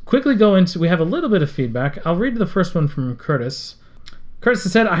 Let's quickly go into... We have a little bit of feedback. I'll read the first one from Curtis. Curtis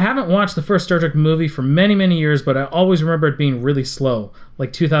has said, I haven't watched the first Star Trek movie for many, many years, but I always remember it being really slow,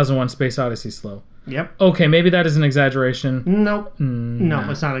 like 2001 Space Odyssey slow. Yep. Okay, maybe that is an exaggeration. Nope. No,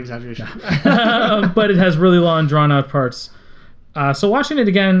 it's not an exaggeration. But it has really long, drawn-out parts. So watching it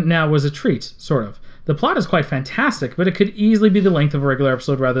again now was a treat, sort of. The plot is quite fantastic, but it could easily be the length of a regular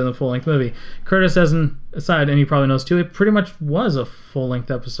episode rather than a full-length movie. Curtis, as an aside, and he probably knows too, it pretty much was a full-length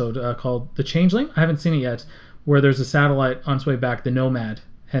episode called The Changeling. I haven't seen it yet, where there's a satellite on its way back, the Nomad,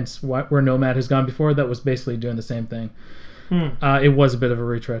 hence where Nomad has gone before, that was basically doing the same thing. It was a bit of a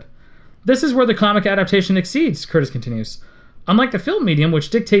retread. This is where the comic adaptation exceeds, Curtis continues. Unlike the film medium,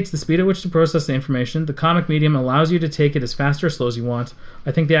 which dictates the speed at which to process the information, the comic medium allows you to take it as fast or slow as you want.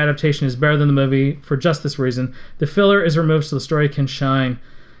 I think the adaptation is better than the movie for just this reason. The filler is removed so the story can shine.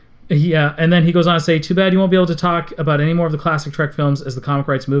 Yeah, and then he goes on to say, too bad you won't be able to talk about any more of the classic Trek films as the comic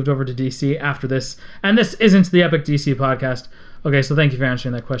rights moved over to DC after this. And this isn't the Epic DC podcast. Okay, so thank you for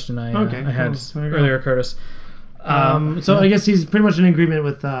answering that question I had earlier, Curtis. So I guess he's pretty much in agreement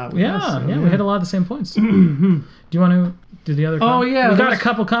with us. We hit a lot of the same points. Do you want to do the other comments? Oh, yeah. We got a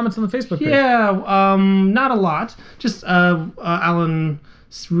couple comments on the Facebook page. Yeah, not a lot. Just Alan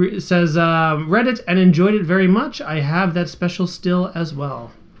says, read it and enjoyed it very much. I have that special still as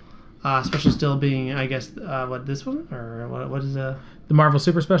well. Special still being, I guess, what, this one? Or what is the Marvel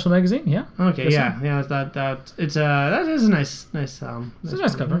Super Special Magazine? Yeah. Okay, yeah. That is a nice it's a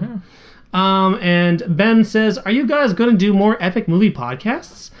nice cover, yeah. And Ben says, are you guys going to do more epic movie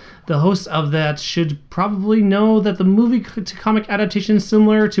podcasts? The hosts of that should probably know that the movie to comic adaptations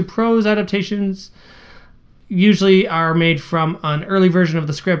similar to prose adaptations usually are made from an early version of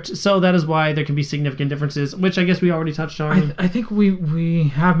the script, so that is why there can be significant differences, which I guess we already touched on. I think we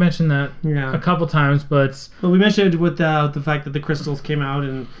have mentioned that a couple times, but we mentioned with the fact that the crystals came out,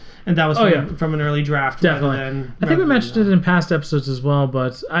 and And that was from an early draft. Definitely. I think we mentioned it in past episodes as well,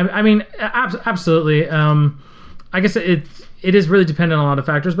 but I mean, absolutely. I guess it is really dependent on a lot of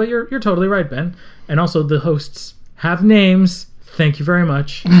factors, but you're totally right, Ben. And also, the hosts have names. Thank you very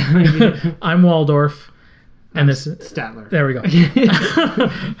much. I'm Waldorf, and this is Statler. There we go.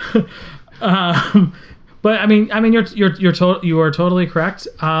 But I mean, you are totally correct.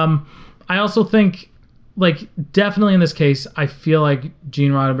 I also think, like, definitely in this case, I feel like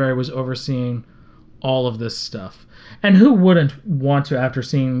Gene Roddenberry was overseeing all of this stuff. And who wouldn't want to, after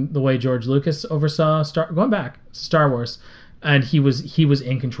seeing the way George Lucas oversaw Star Wars, and he was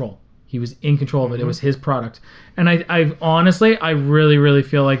in control. He was in control of it. It was his product. And I honestly, I really, really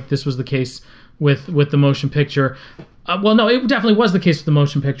feel like this was the case with the motion picture. Well, no, it definitely was the case with the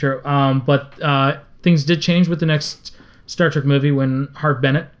motion picture. But things did change with the next Star Trek movie when Harve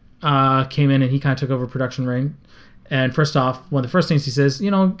Bennett came in and he kind of took over production reign. And first off, one of the first things he says,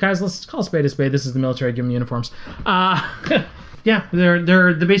 guys, let's call a spade a spade. This is the military. Give them uniforms. Yeah,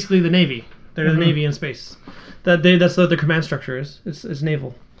 they're basically the Navy. They're the Navy in space. That's what their command structure is. It's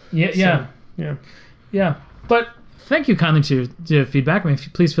naval. Yeah. But thank you kindly to feedback. I mean,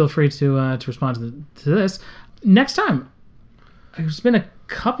 please feel free to respond to this. Next time, it's been a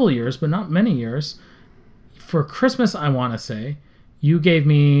couple years, but not many years. For Christmas, I want to say, you gave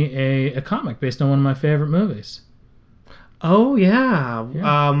me a comic based on one of my favorite movies. Oh, yeah.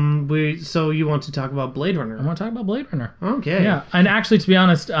 So you want to talk about Blade Runner? I want to talk about Blade Runner. Okay. Yeah, and actually, to be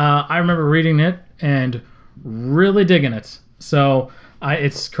honest, I remember reading it and really digging it. So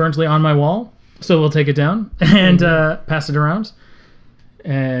it's currently on my wall, so we'll take it down and pass it around.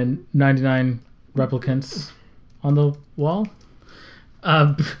 And 99 replicants on the wall.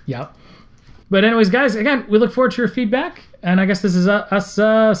 Yeah. But anyways, guys, again, we look forward to your feedback. And I guess this is us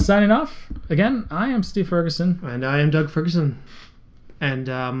signing off. Again, I am Steve Ferguson. And I am Doug Ferguson. And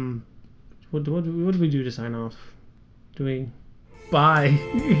what do we do to sign off? Bye.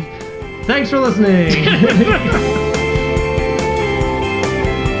 Thanks for listening.